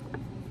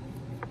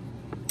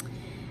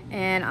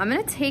 And I'm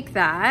gonna take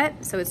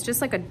that, so it's just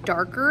like a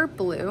darker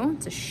blue,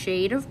 it's a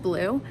shade of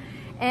blue.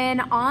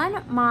 And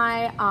on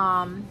my,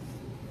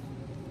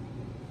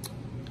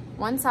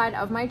 one side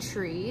of my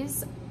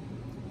trees,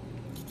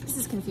 this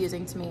is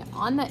confusing to me.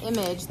 On the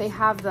image, they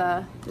have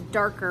the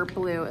darker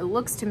blue. It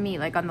looks to me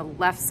like on the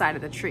left side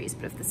of the trees,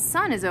 but if the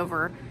sun is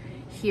over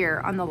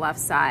here on the left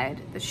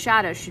side, the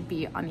shadow should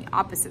be on the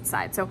opposite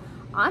side. So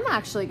I'm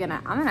actually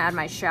I'm gonna add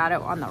my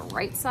shadow on the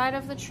right side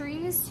of the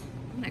trees.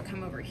 I'm gonna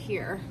come over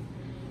here.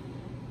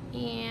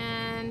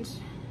 And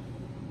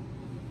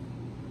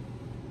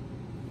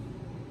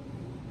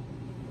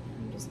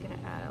I'm just gonna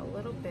add a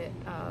little bit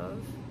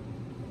of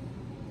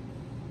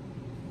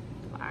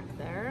black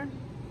there.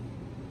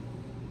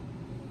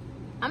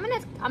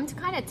 I'm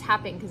kind of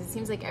tapping because it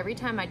seems like every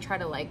time I try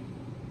to like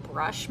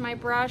brush my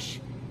brush,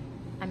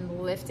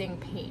 I'm lifting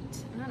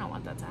paint. And I don't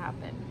want that to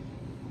happen.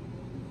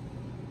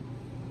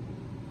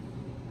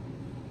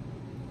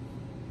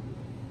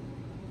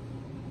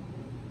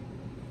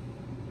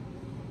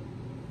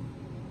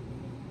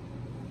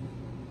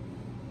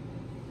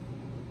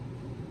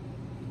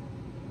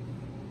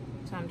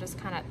 So I'm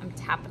just I'm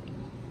tapping,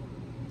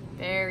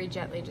 very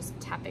gently, just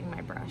tapping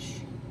my brush.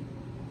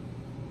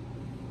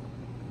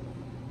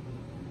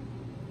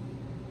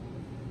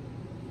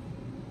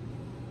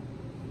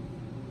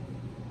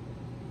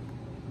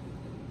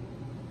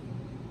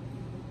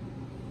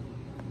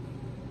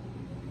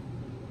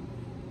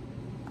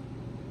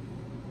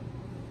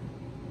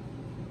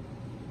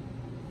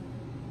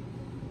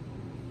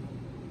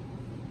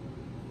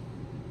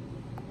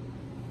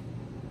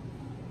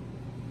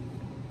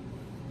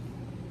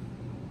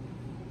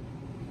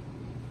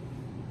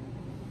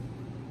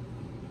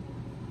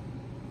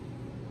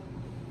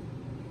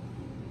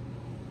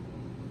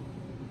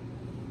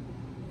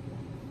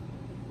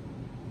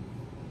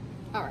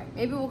 All right,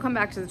 maybe we'll come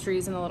back to the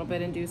trees in a little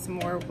bit and do some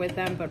more with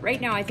them, but right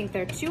now I think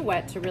they're too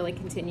wet to really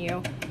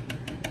continue.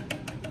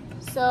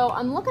 So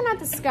I'm looking at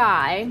the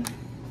sky.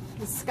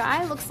 The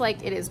sky looks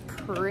like it is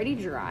pretty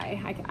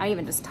dry. I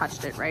even just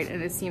touched it, right?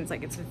 And it seems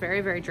like it's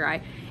very, very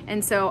dry.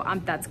 And so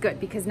that's good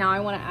because now I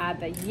wanna add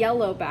the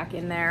yellow back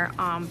in there,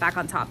 back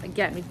on top.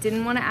 Again, we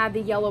didn't wanna add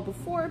the yellow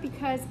before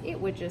because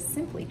it would just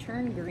simply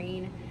turn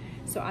green.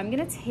 So I'm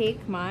gonna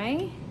take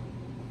my,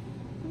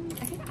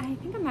 I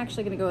think I'm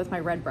actually gonna go with my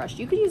red brush.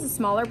 You could use a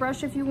smaller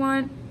brush if you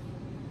want.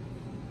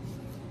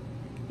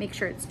 Make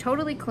sure it's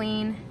totally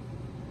clean.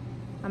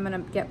 I'm gonna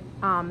get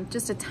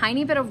just a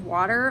tiny bit of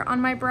water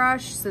on my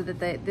brush so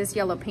that this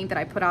yellow paint that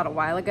I put out a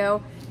while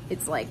ago,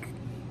 it's like,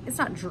 it's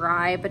not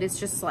dry, but it's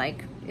just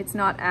like, it's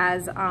not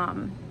as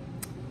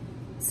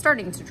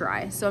starting to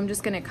dry. So I'm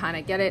just gonna kind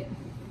of get it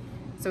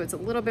so it's a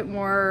little bit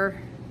more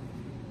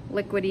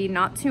liquidy,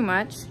 not too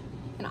much.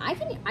 And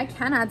I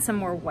can add some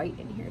more white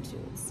in here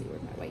too. Let's see,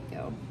 where'd my white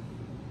go?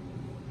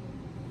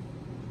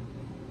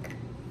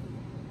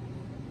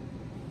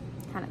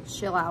 Kind of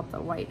chill out the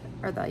white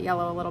or the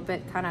yellow a little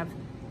bit, kind of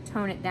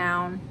tone it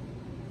down.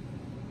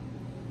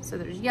 So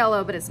there's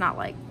yellow, but it's not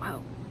like,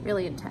 wow,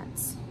 really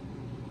intense.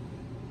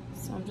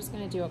 So I'm just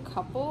gonna do a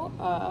couple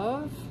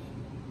of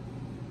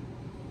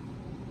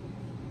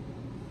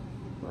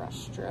brush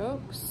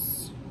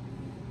strokes.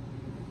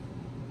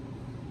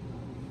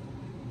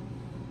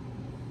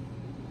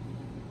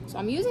 So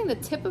I'm using the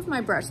tip of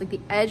my brush, like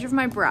the edge of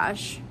my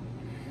brush,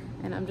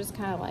 and I'm just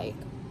kind of like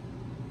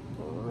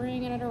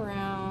bringing it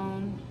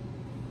around,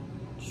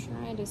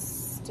 trying to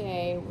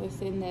stay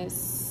within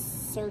this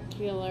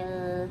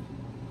circular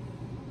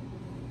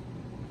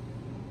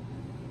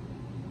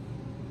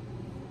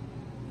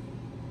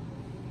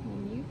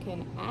and you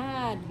can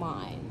add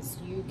lines.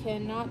 You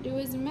cannot do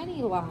as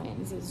many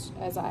lines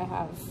as I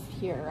have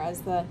here,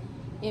 as the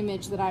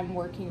image that I'm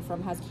working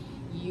from has.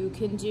 You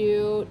can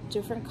do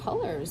different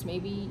colors.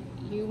 Maybe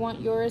you want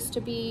yours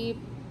to be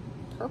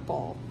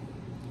purple.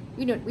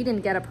 We didn't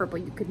get a purple.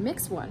 You could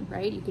mix one,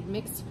 right? You could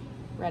mix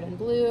red and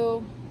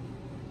blue,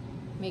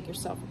 make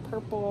yourself a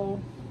purple,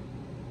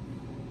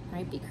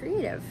 right? Be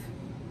creative.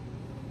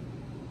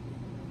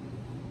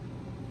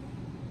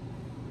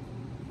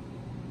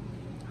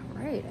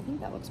 All right, I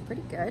think that looks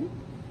pretty good.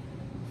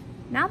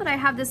 Now that I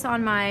have this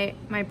on my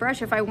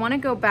brush, if I want to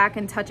go back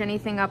and touch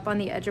anything up on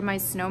the edge of my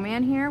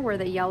snowman here where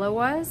the yellow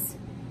was,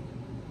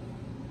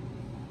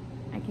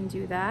 I can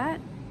do that.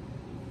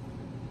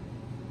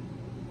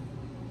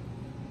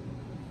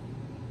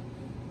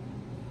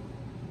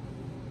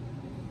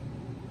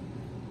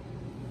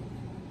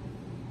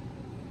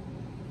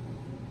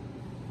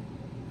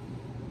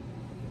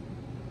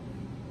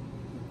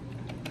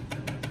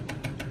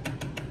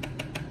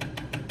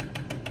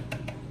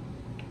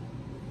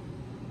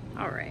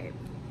 All right.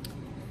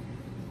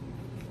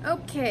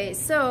 Okay,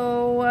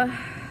 so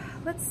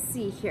let's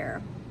see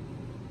here.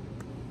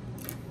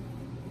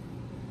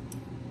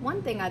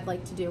 One thing I'd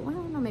like to do, well, I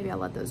don't know, maybe I'll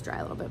let those dry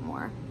a little bit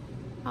more.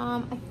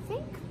 I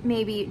think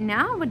maybe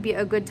now would be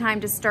a good time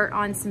to start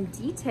on some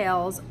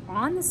details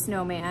on the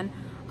snowman,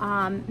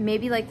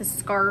 maybe like the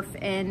scarf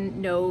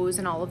and nose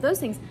and all of those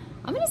things.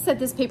 I'm gonna set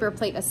this paper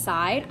plate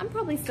aside. I'm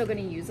probably still gonna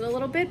use it a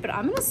little bit, but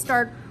I'm gonna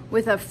start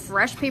with a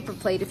fresh paper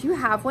plate. If you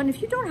have one,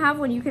 if you don't have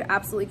one, you could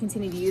absolutely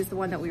continue to use the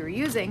one that we were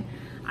using.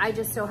 I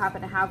just so happen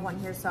to have one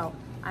here, so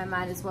I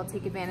might as well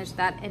take advantage of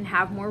that and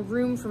have more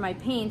room for my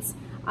paints.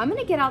 I'm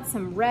gonna get out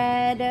some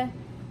red,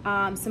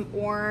 some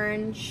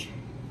orange,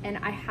 and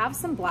I have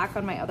some black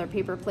on my other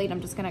paper plate.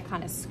 I'm just gonna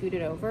kind of scoot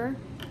it over.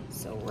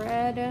 So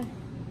red,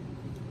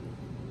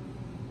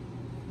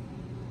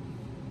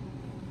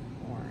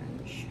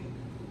 orange.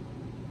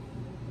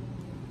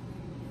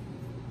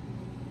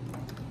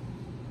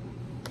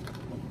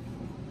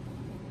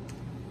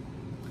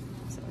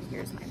 So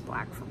here's my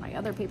black from my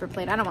other paper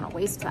plate. I don't wanna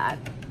waste that.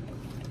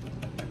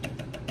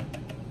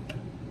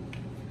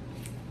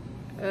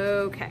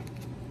 Okay.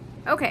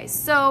 Okay,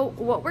 so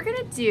what we're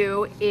gonna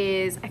do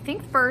is, I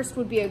think first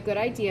would be a good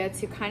idea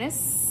to kind of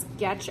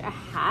sketch a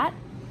hat.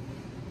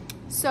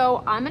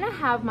 So I'm gonna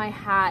have my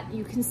hat,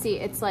 you can see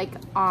it's like,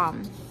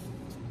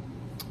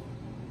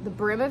 the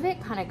brim of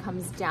it kind of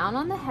comes down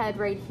on the head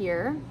right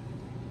here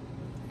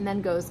and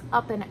then goes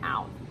up and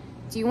out.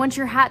 Do you want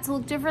your hat to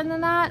look different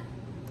than that?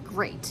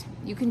 Great.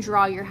 You can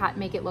draw your hat,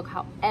 make it look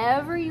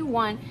however you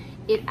want.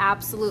 It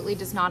absolutely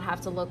does not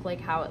have to look like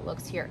how it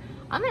looks here.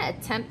 I'm gonna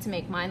attempt to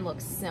make mine look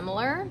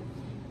similar,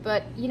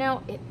 but you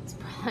know, it's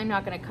probably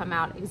not gonna come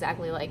out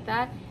exactly like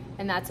that,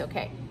 and that's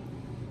okay.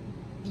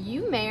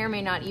 You may or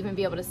may not even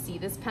be able to see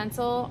this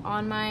pencil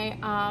on my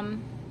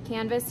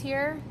canvas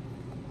here,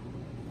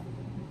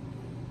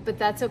 but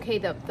that's okay.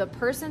 The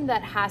person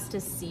that has to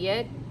see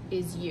it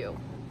is you.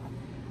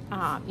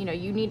 You know,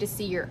 you need to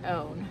see your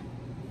own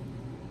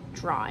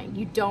drawing.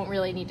 You don't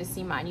really need to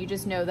see mine. You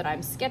just know that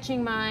I'm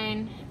sketching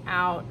mine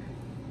out,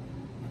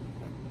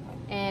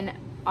 and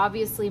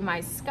obviously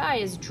my sky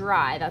is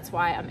dry. That's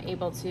why I'm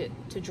able to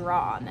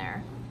draw on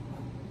there.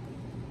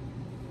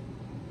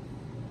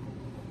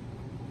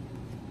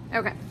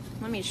 Okay,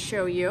 let me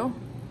show you.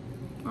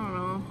 I don't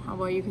know how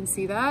well you can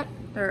see that.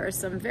 There are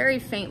some very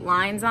faint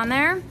lines on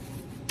there.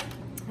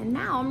 And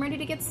now I'm ready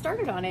to get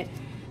started on it.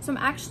 So I'm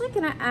actually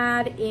gonna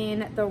add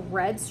in the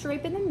red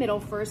stripe in the middle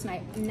first.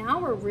 And now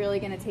we're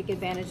really gonna take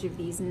advantage of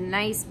these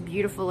nice,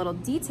 beautiful little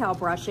detail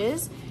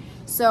brushes.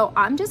 So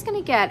I'm just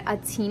gonna get a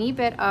teeny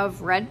bit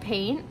of red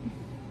paint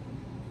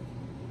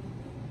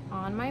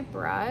on my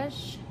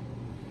brush.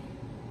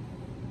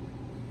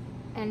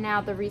 And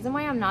now the reason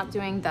why I'm not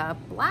doing the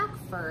black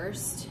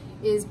first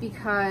is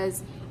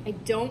because I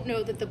don't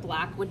know that the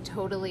black would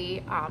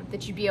totally,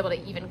 that you'd be able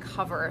to even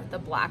cover the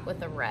black with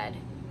the red.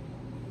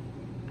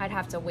 I'd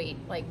have to wait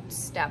like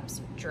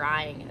steps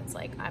drying, and it's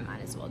like, I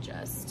might as well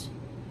just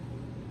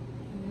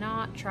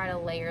not try to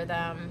layer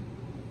them.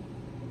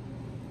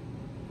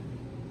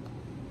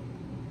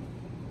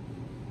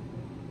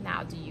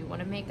 Now, do you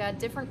want to make a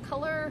different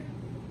color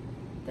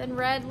than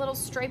red little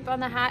stripe on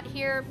the hat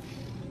here?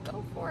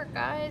 Go for it,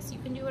 guys. You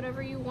can do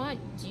whatever you want.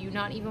 Do you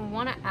not even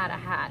want to add a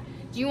hat?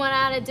 Do you want to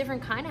add a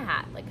different kind of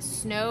hat, like a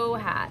snow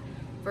hat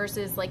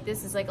versus like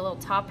this is like a little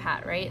top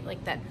hat, right?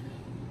 Like that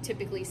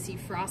typically see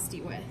Frosty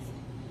with.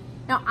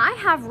 Now I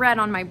have red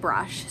on my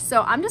brush,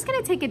 so I'm just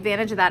gonna take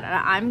advantage of that, and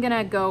I'm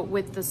gonna go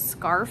with the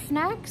scarf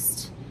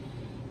next.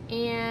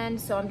 And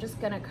so I'm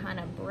just gonna kind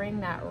of bring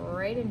that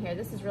right in here.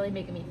 This is really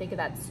making me think of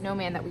that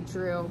snowman that we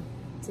drew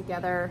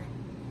together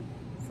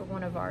for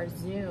one of our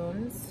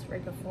Zooms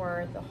right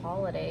before the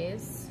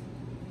holidays.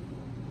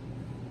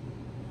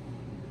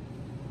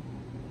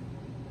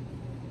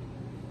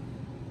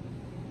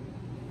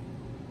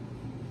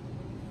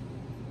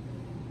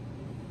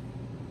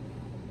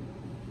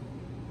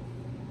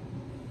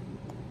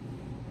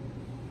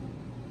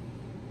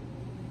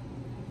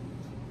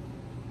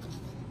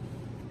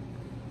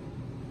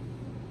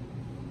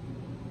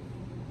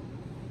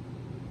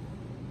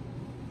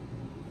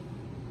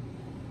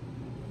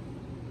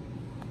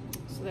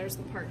 So there's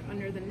the part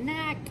under the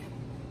neck.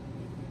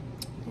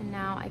 And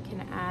now I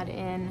can add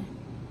in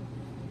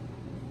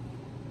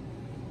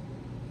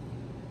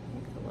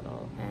like the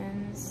little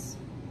ends.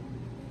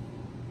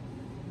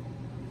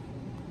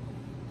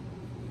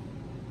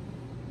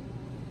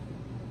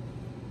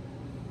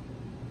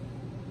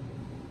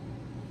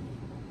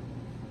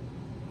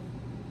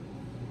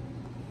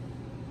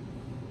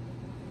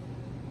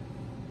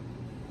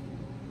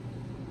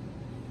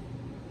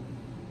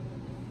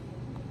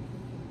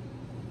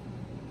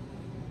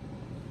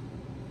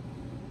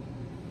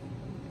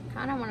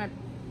 I don't want to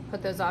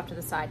put those off to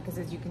the side because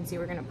as you can see,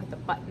 we're going to put the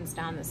buttons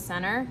down the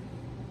center.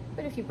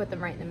 But if you put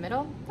them right in the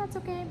middle, that's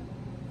okay.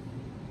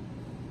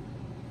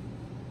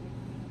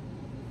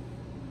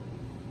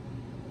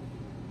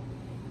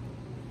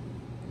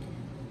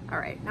 All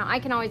right, now I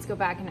can always go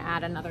back and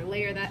add another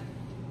layer. That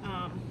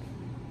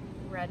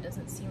red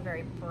doesn't seem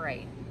very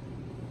bright.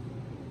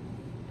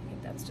 I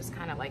think that's just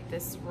kind of like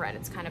this red.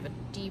 It's kind of a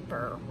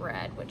deeper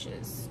red, which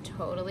is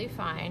totally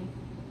fine.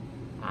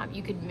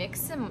 You could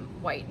mix some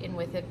white in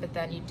with it, but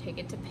then you take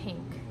it to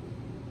pink.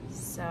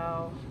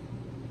 So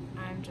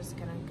I'm just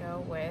gonna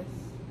go with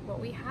what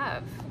we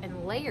have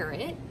and layer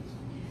it.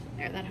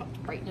 There, that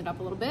helped brighten it up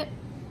a little bit.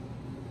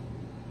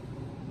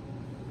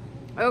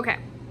 Okay,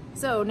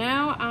 so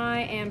now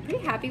I am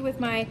pretty happy with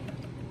my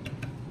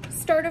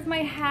start of my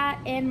hat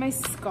and my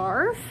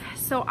scarf.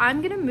 So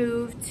I'm gonna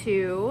move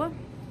to,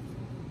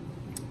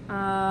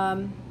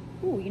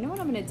 you know what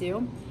I'm gonna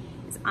do?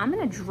 I'm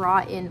gonna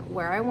draw in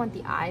where I want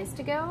the eyes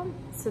to go,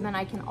 so then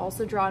I can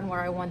also draw in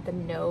where I want the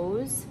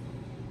nose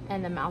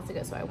and the mouth to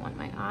go. So I want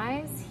my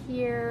eyes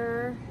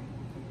here,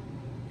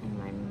 and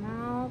my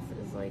mouth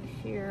is like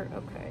here.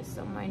 Okay,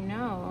 so my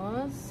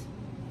nose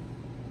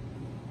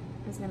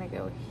is gonna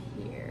go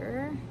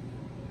here.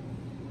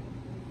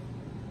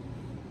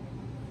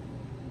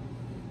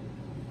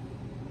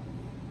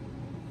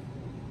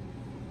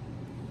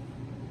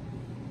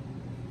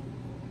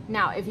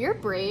 Now, if you're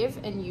brave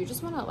and you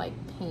just wanna like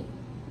paint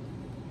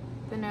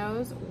the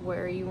nose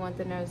where you want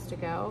the nose to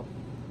go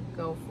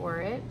for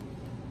it.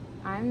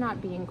 I'm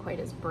not being quite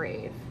as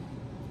brave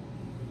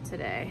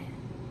today.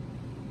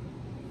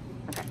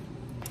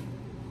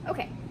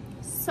 Okay,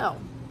 so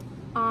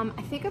I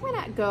think I'm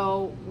gonna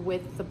go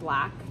with the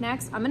black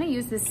next. I'm gonna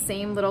use this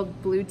same little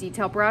blue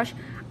detail brush,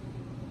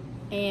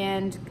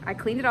 and I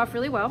cleaned it off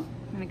really well.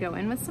 I'm gonna go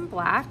in with some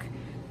black.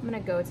 I'm gonna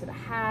go to the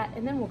hat,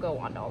 and then we'll go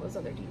on to all those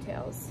other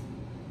details.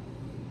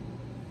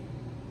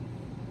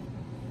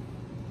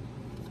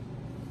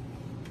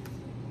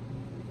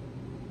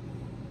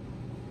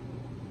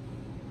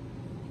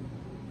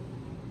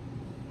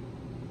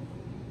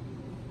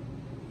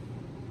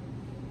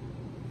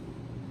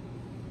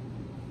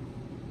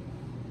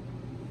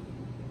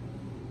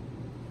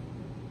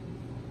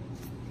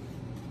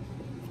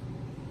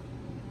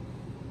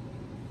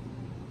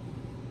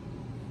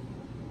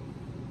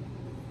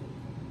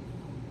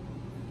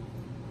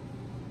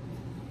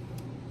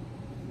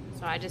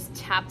 So I just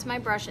tapped my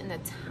brush in the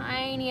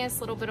tiniest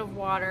little bit of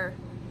water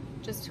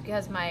just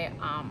because my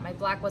my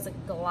black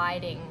wasn't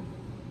gliding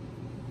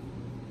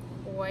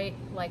quite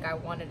like I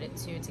wanted it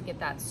to get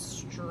that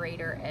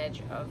straighter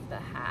edge of the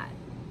hat.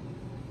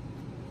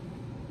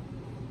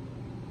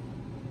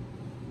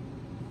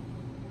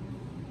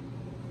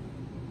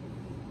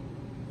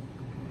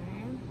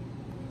 Okay,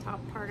 top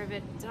part of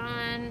it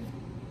done.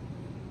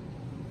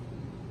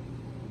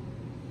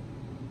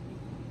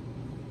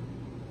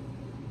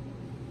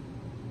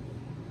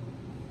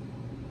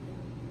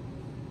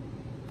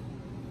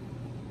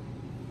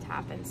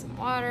 Tap in some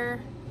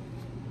water,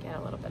 get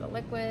a little bit of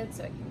liquid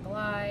so it can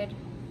glide.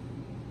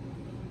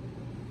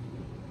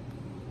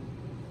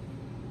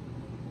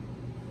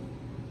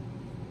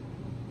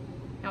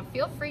 Now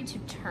feel free to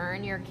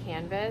turn your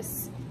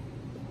canvas.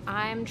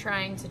 I'm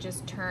trying to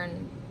just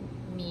turn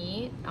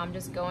me. I'm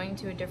just going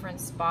to a different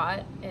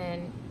spot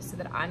and so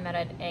that I'm at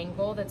an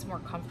angle that's more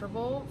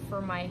comfortable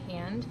for my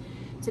hand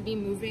to be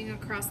moving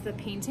across the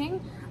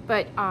painting.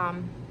 But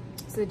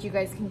so that you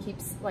guys can keep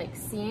like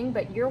seeing,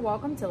 but you're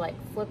welcome to like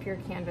flip your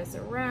canvas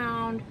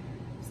around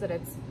so that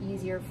it's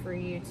easier for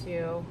you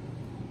to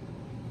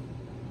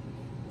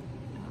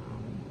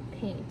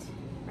paint,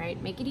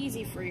 right? Make it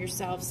easy for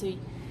yourself so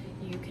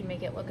you can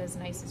make it look as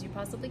nice as you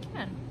possibly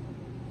can.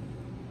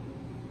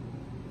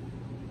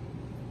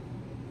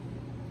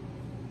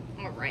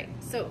 All right,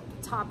 so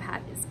the top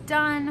hat is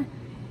done.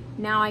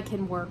 Now I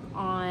can work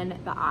on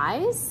the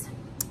eyes.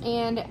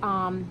 And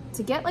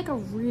to get like a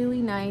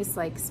really nice,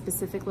 like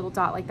specific little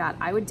dot like that,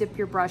 I would dip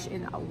your brush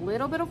in a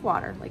little bit of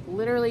water, like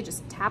literally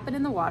just tap it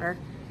in the water.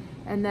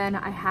 And then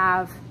I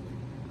have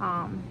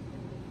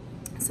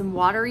some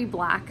watery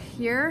black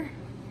here.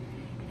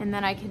 And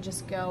then I can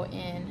just go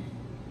in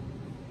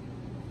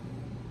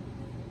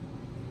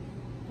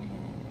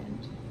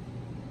and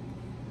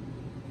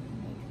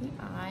make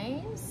the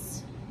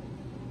eyes.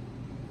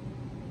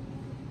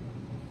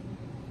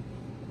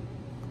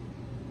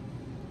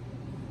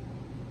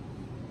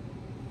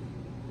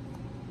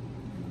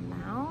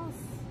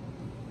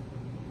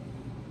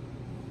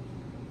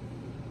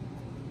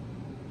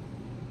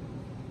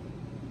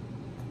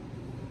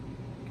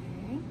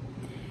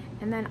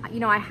 And then, you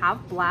know, I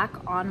have black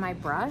on my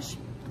brush.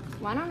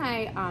 Why don't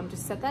I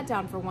just set that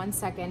down for 1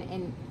 second,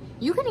 and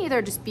you can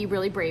either just be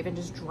really brave and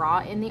just draw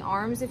in the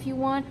arms if you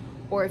want,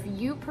 or if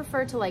you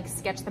prefer to like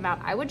sketch them out,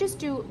 I would just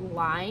do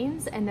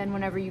lines, and then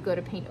whenever you go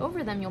to paint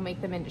over them, you'll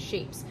make them into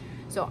shapes.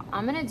 So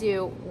I'm gonna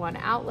do one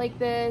out like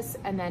this,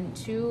 and then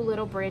 2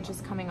 little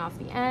branches coming off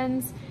the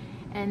ends,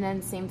 and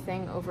then same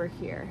thing over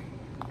here.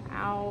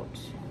 Out.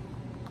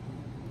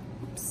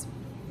 Oops.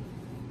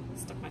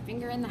 Stuck my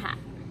finger in the hat.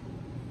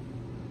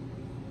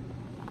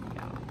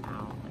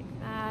 Out like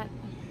that.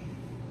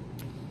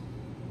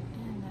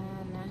 And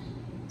then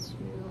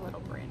 2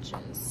 little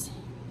branches.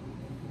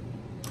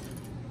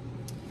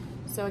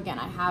 So again,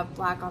 I have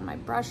black on my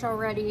brush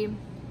already,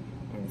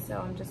 and so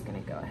I'm just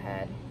gonna go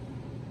ahead.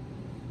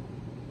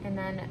 And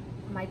then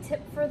my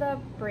tip for the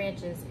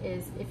branches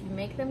is if you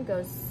make them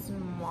go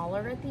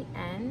smaller at the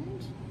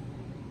end,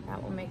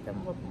 that will make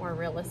them look more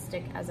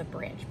realistic as a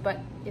branch. But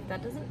if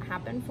that doesn't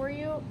happen for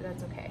you,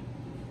 that's okay.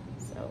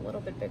 So a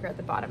little bit bigger at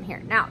the bottom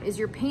here. Now, is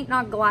your paint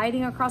not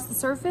gliding across the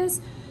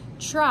surface?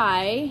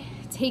 Try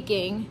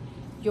taking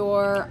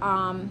your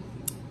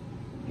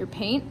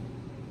paint,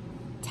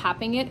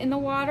 tapping it in the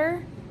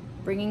water,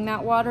 bringing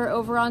that water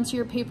over onto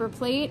your paper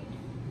plate,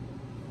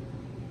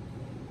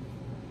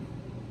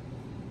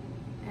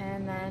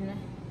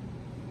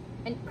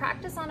 and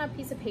practice on a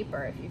piece of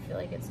paper if you feel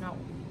like it's not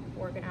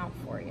working out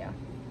for you.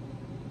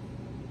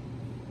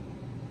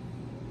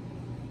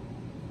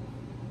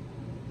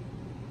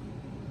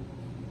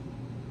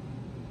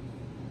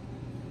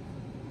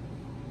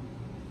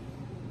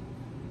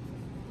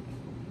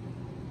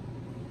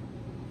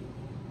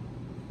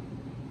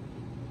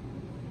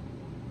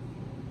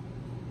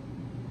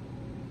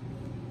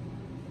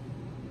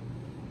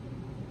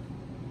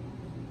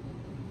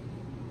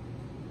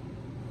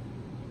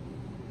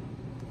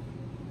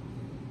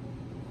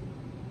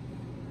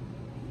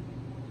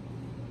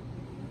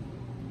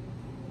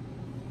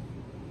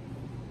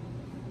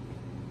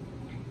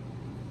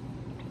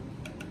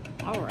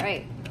 All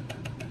right,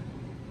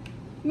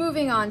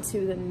 moving on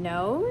to the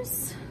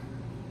nose.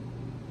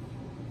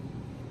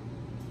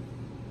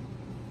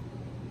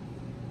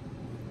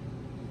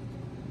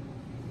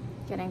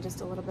 Getting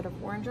just a little bit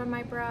of orange on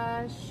my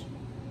brush,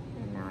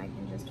 and now I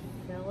can just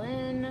fill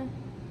in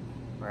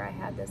where I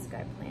had this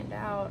guy planned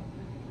out.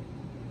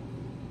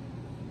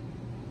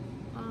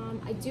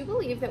 I do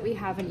believe that we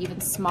have an even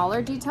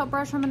smaller detail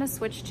brush I'm gonna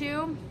switch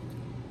to.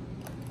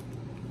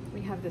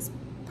 We have this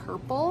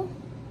purple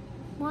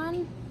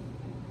one.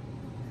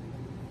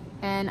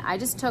 And I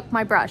just took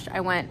my brush,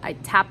 I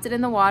tapped it in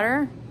the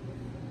water.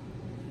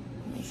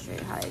 Let me show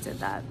you how I did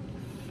that.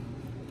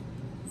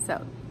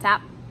 So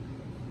tap,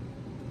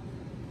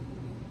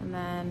 and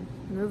then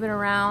move it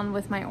around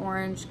with my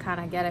orange, kind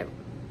of get it,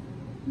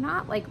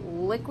 not like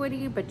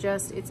liquidy, but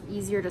just it's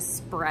easier to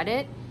spread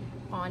it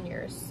on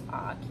your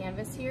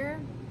canvas here.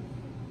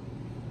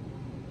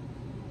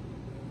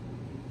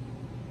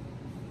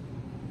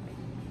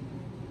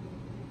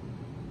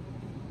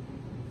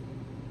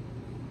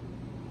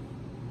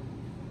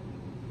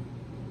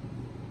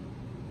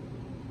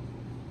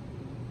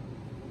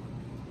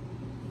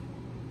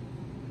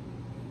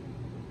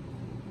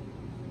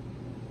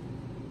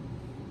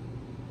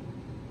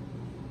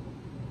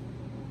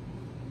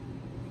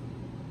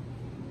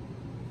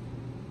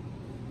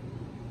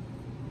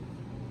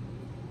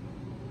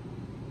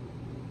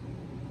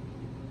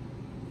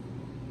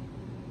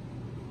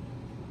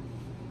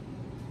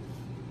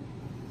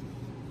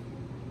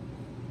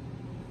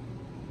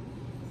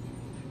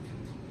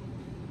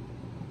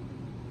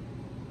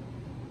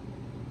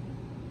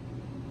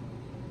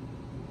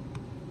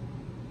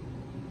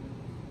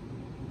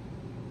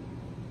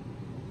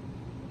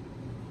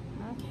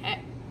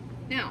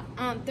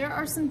 There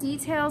are some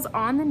details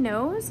on the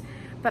nose,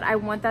 but I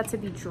want that to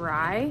be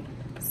dry.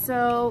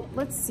 So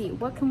let's see,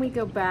 what can we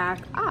go back?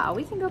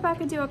 We can go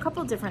back and do a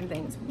couple different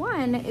things.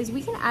 One is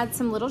we can add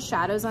some little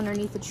shadows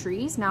underneath the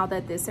trees now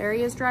that this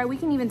area is dry. We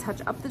can even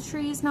touch up the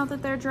trees now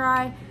that they're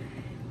dry.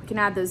 We can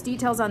add those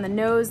details on the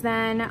nose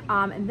then.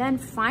 And then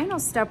final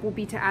step will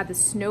be to add the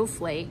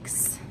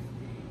snowflakes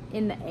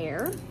in the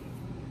air.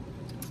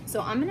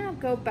 So I'm gonna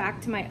go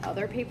back to my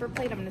other paper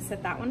plate. I'm gonna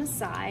set that one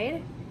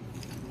aside.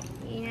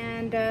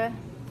 And I'm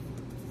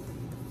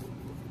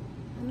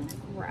gonna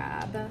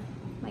grab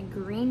my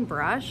green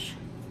brush,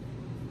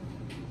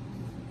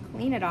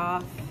 clean it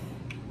off,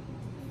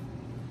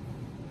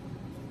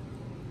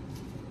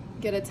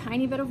 get a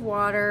tiny bit of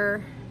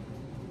water.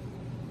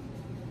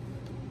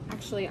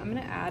 Actually, I'm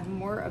gonna add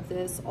more of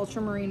this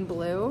ultramarine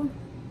blue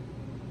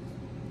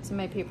to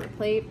my paper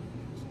plate.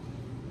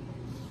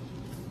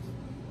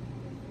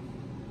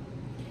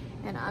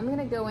 And I'm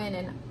gonna go in,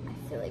 and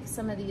I feel like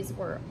some of these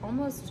were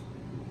almost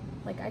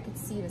like I could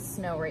see the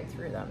snow right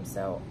through them.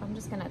 So I'm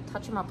just gonna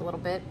touch them up a little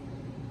bit.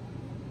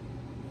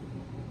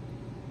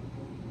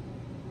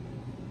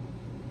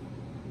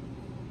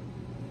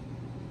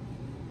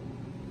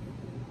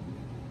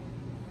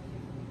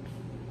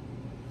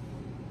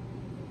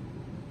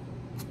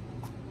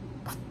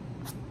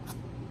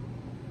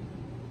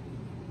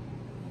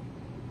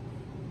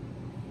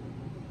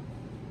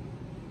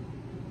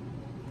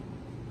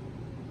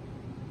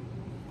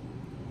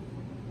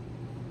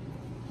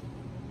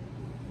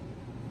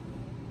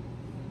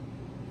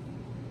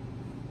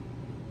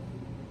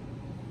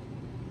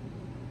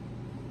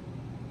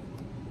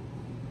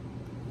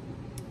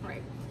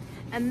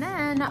 And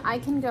then I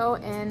can go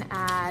and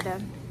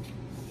add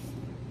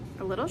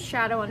a little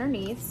shadow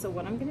underneath. So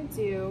what I'm gonna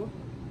do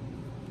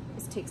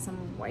is take some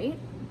white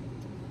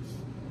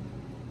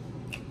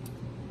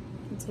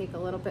and take a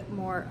little bit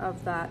more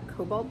of that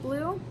cobalt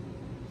blue.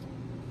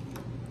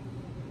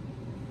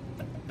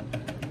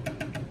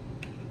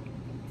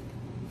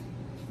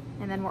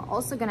 And then we're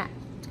also gonna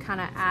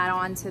kind of add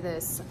on to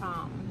this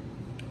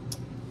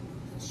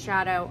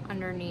shadow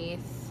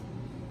underneath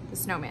the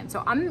snowman.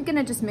 So I'm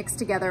gonna just mix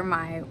together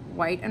my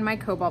white and my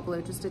cobalt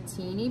blue just a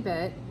teeny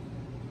bit.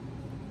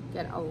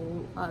 Get a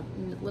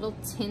little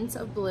tint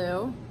of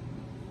blue.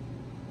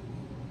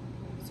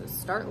 So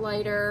start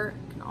lighter,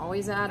 you can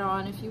always add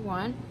on if you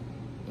want.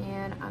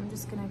 And I'm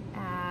just gonna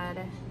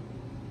add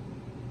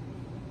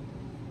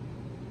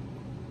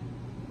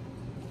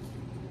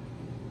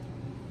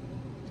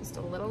just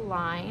a little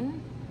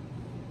line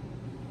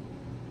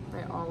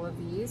by all of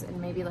these. And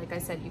maybe, like I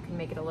said, you can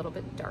make it a little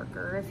bit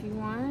darker if you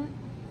want.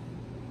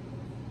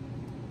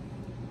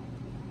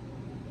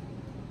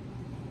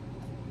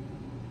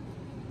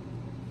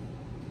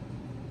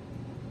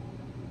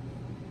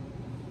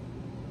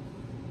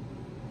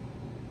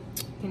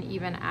 Can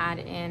even add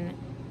in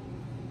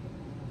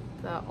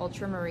the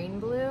ultramarine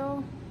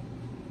blue.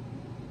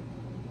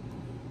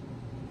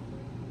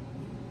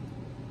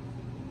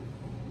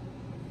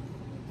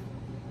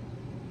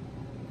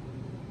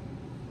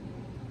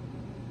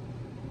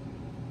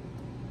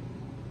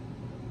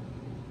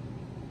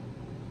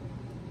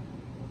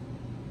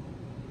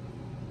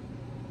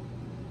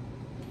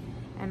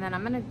 And then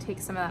I'm gonna take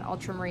some of that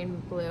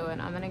ultramarine blue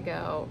and I'm gonna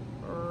go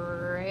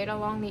right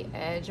along the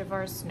edge of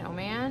our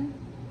snowman.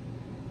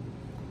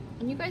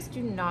 And you guys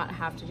do not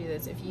have to do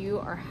this. If you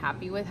are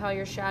happy with how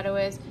your shadow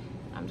is,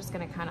 I'm just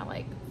gonna kind of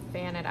like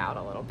fan it out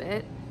a little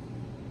bit.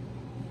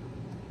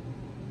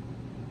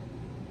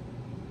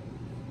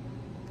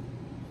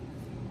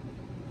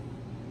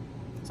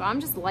 So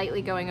I'm just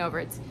lightly going over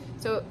it.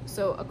 So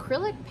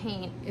acrylic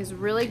paint is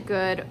really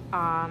good,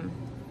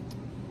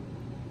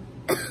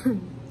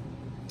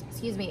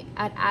 excuse me,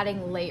 at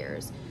adding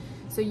layers.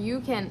 So you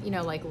can,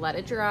 like let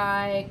it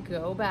dry,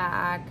 go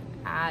back,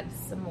 add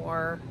some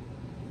more,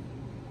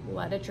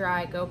 let it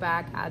dry, go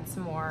back, add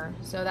some more.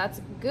 So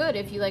that's good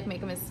if you like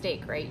make a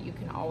mistake, right? You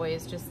can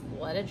always just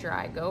let it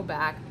dry, go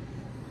back,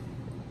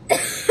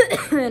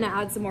 and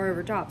add some more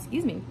over top,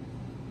 excuse me.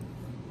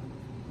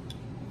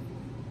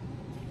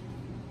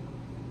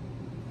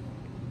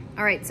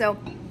 All right, so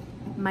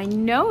my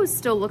nose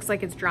still looks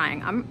like it's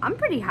drying. I'm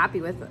pretty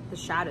happy with the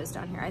shadows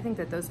down here. I think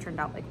that those turned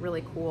out like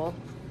really cool.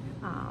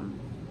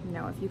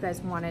 If you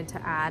guys wanted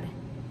to add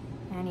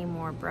any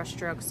more brush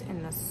strokes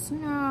in the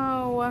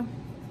snow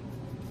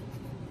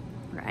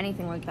or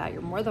anything like that,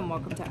 you're more than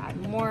welcome to add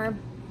more,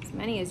 as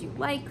many as you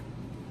like.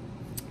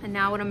 And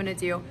now what I'm gonna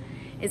do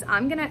is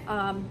I'm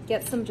gonna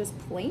get some just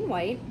plain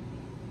white,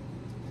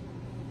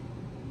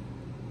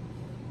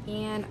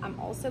 and I'm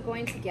also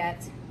going to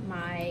get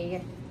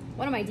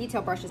one of my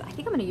detail brushes. I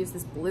think I'm gonna use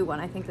this blue one.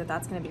 I think that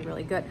that's gonna be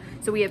really good.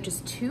 So we have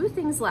just two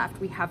things left.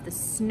 We have the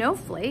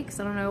snowflakes.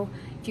 I don't know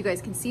if you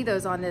guys can see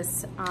those on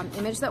this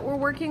image that we're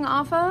working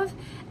off of.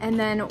 And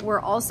then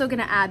we're also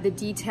gonna add the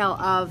detail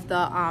of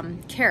the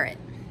carrot,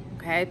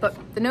 okay? But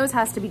the nose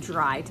has to be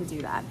dry to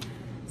do that.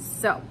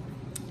 So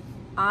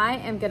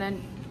I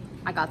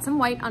got some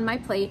white on my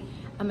plate.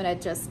 I'm gonna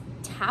just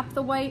tap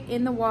the white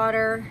in the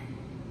water.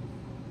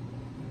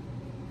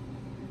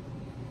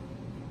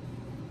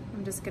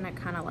 I'm just gonna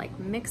kind of like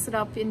mix it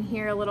up in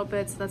here a little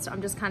bit. So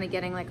I'm just kind of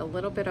getting like a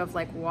little bit of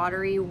like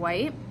watery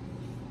white.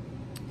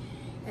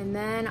 And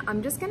then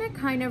I'm just gonna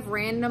kind of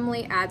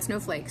randomly add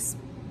snowflakes.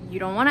 You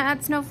don't wanna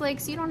add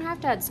snowflakes, you don't have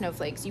to add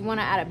snowflakes. You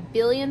wanna add 1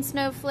 billion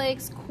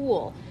snowflakes,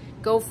 cool,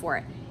 go for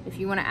it. If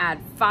you wanna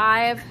add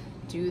 5,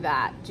 do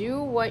that.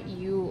 Do what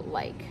you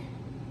like.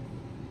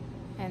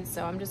 And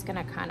so I'm just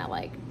gonna kind of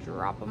like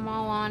drop them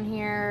all on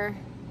here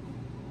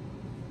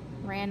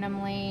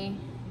randomly.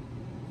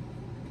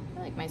 I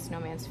feel like my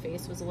snowman's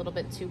face was a little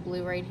bit too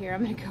blue right here.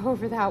 I'm gonna go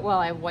over that while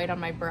I have white on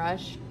my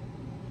brush.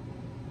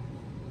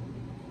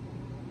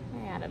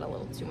 I added a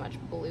little too much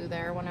blue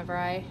there whenever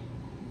I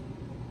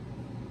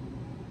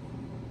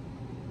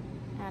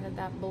added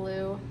that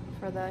blue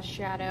for the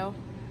shadow.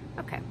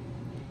 Okay,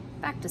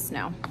 back to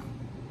snow.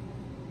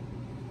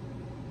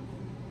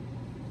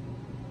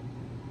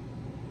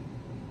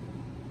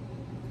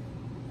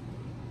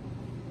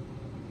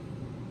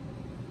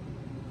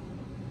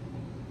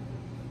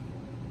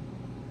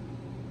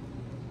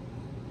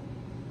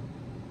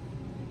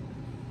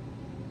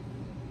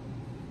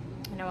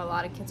 I know a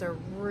lot of kids are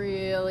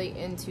really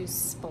into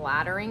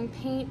splattering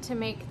paint to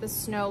make the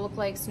snow look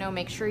like snow.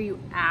 Make sure you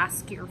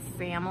ask your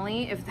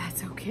family if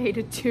that's okay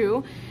to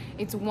do.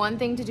 It's one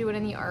thing to do it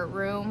in the art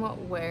room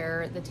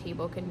where the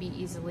table can be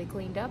easily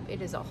cleaned up.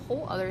 It is a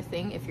whole other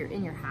thing if you're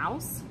in your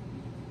house.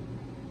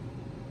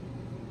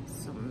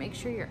 So make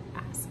sure you're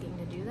asking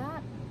to do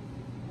that.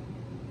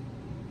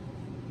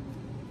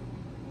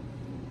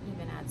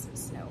 Even add some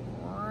snow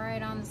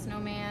right on the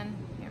snowman.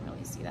 You can't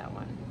really see that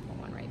one. Put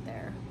one right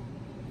there.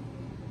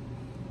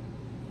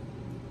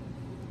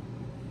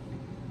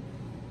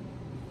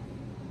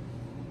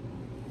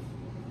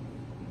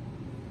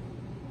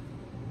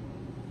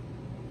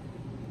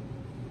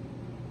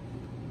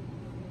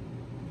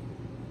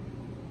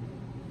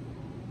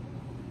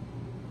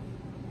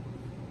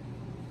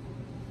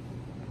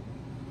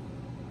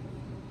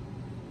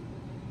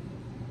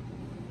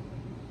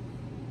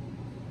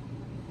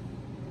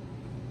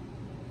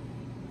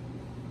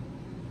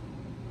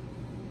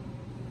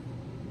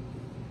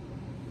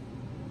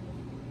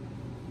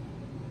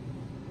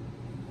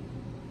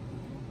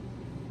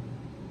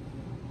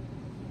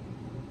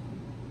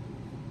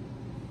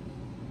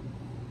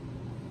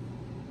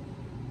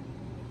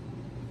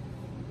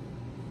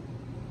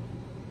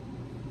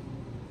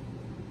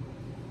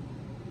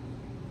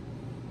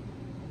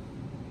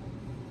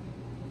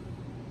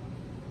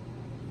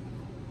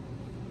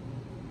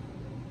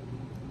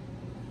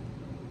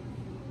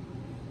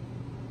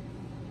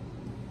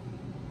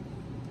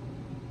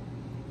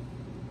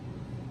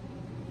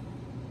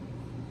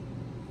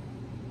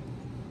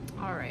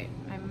 All right,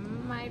 I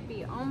might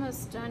be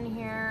almost done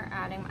here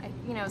adding my,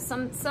 you know,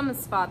 some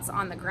spots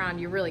on the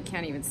ground you really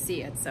can't even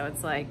see it, so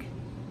it's like,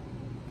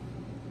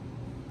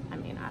 I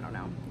mean, I don't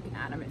know, you can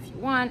add them if you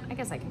want. I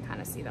guess I can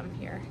kind of see them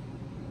here.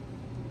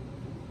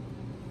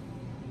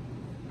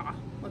 Oh,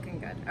 looking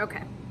good,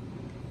 okay.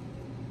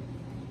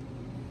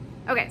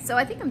 Okay, so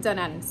I think I'm done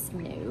adding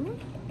snow.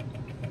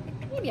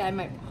 Maybe I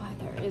might, oh,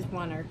 there is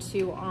 1 or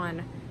 2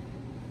 on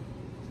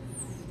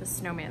the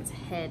snowman's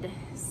head,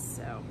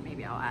 so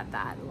maybe I'll add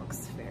that. It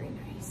looks very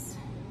nice.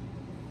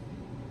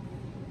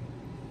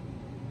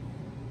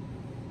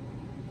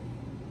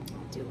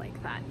 I'll do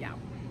like that, yeah.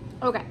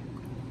 Okay,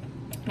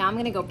 now I'm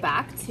gonna go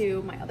back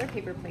to my other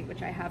paper plate,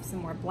 which I have some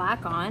more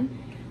black on.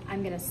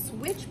 I'm gonna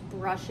switch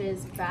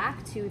brushes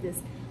back to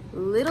this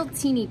little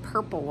teeny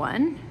purple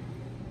one,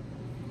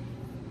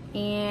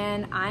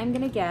 and I'm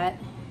gonna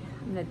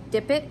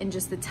dip it in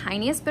just the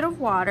tiniest bit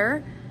of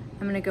water.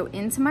 I'm gonna go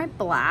into my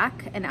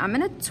black and I'm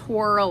gonna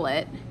twirl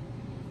it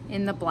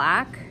in the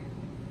black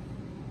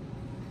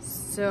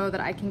so that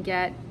I can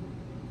get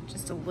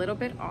just a little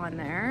bit on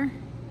there.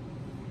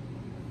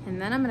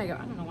 And then I'm gonna go, I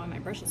don't know why my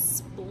brush is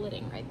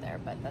splitting right there,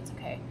 but that's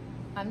okay.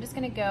 I'm just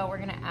gonna go, we're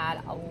gonna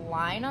add a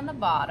line on the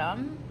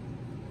bottom.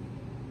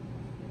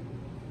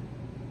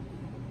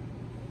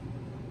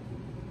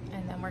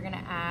 And then we're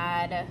gonna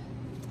add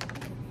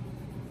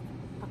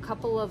a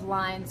couple of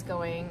lines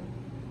going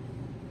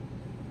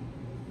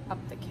up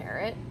the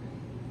carrot.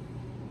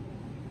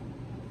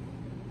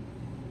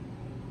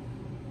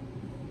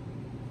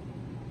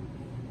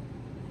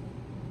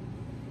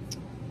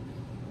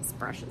 This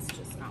brush is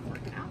just not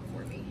working out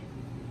for me.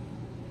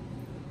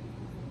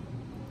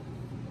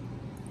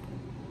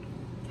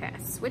 Okay,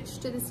 switch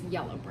to this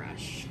yellow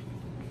brush.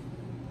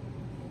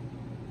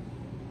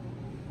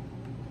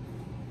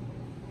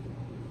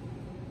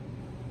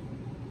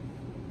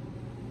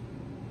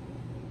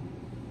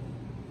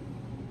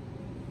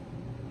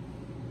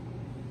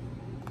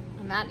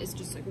 That is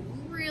just like a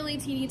really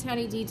teeny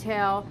tiny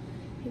detail.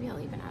 Maybe I'll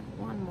even add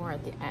 1 more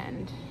at the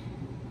end.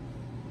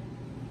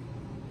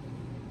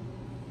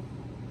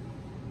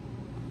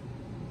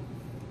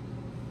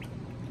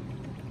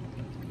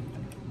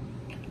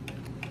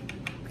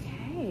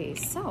 Okay,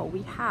 so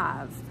we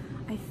have,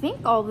 I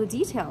think, all the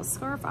details.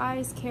 Scarf,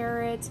 eyes,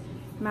 carrot,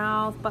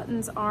 mouth,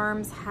 buttons,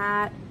 arms,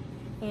 hat,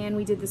 and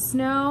we did the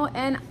snow.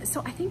 And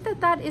so I think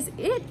that is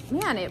it.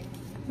 Man,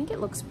 I think it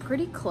looks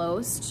pretty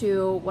close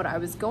to what I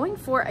was going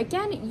for.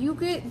 Again, you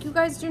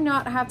guys do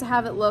not have to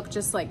have it look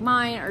just like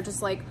mine or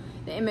just like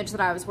the image that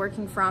I was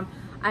working from.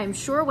 I'm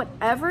sure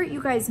whatever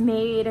you guys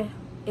made,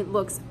 it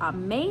looks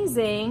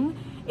amazing.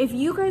 If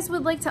you guys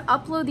would like to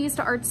upload these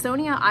to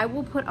Artsonia, I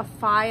will put a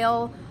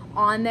file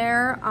on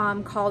there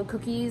called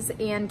Cookies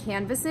and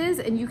Canvases,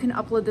 and you can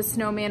upload the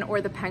snowman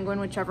or the penguin,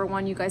 whichever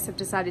one you guys have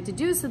decided to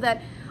do, so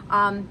that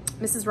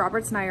Mrs.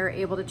 Roberts and I are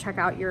able to check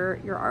out your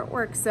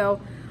artwork.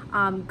 So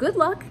good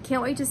luck,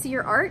 can't wait to see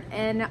your art,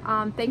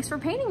 and thanks for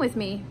painting with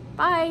me.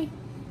 Bye.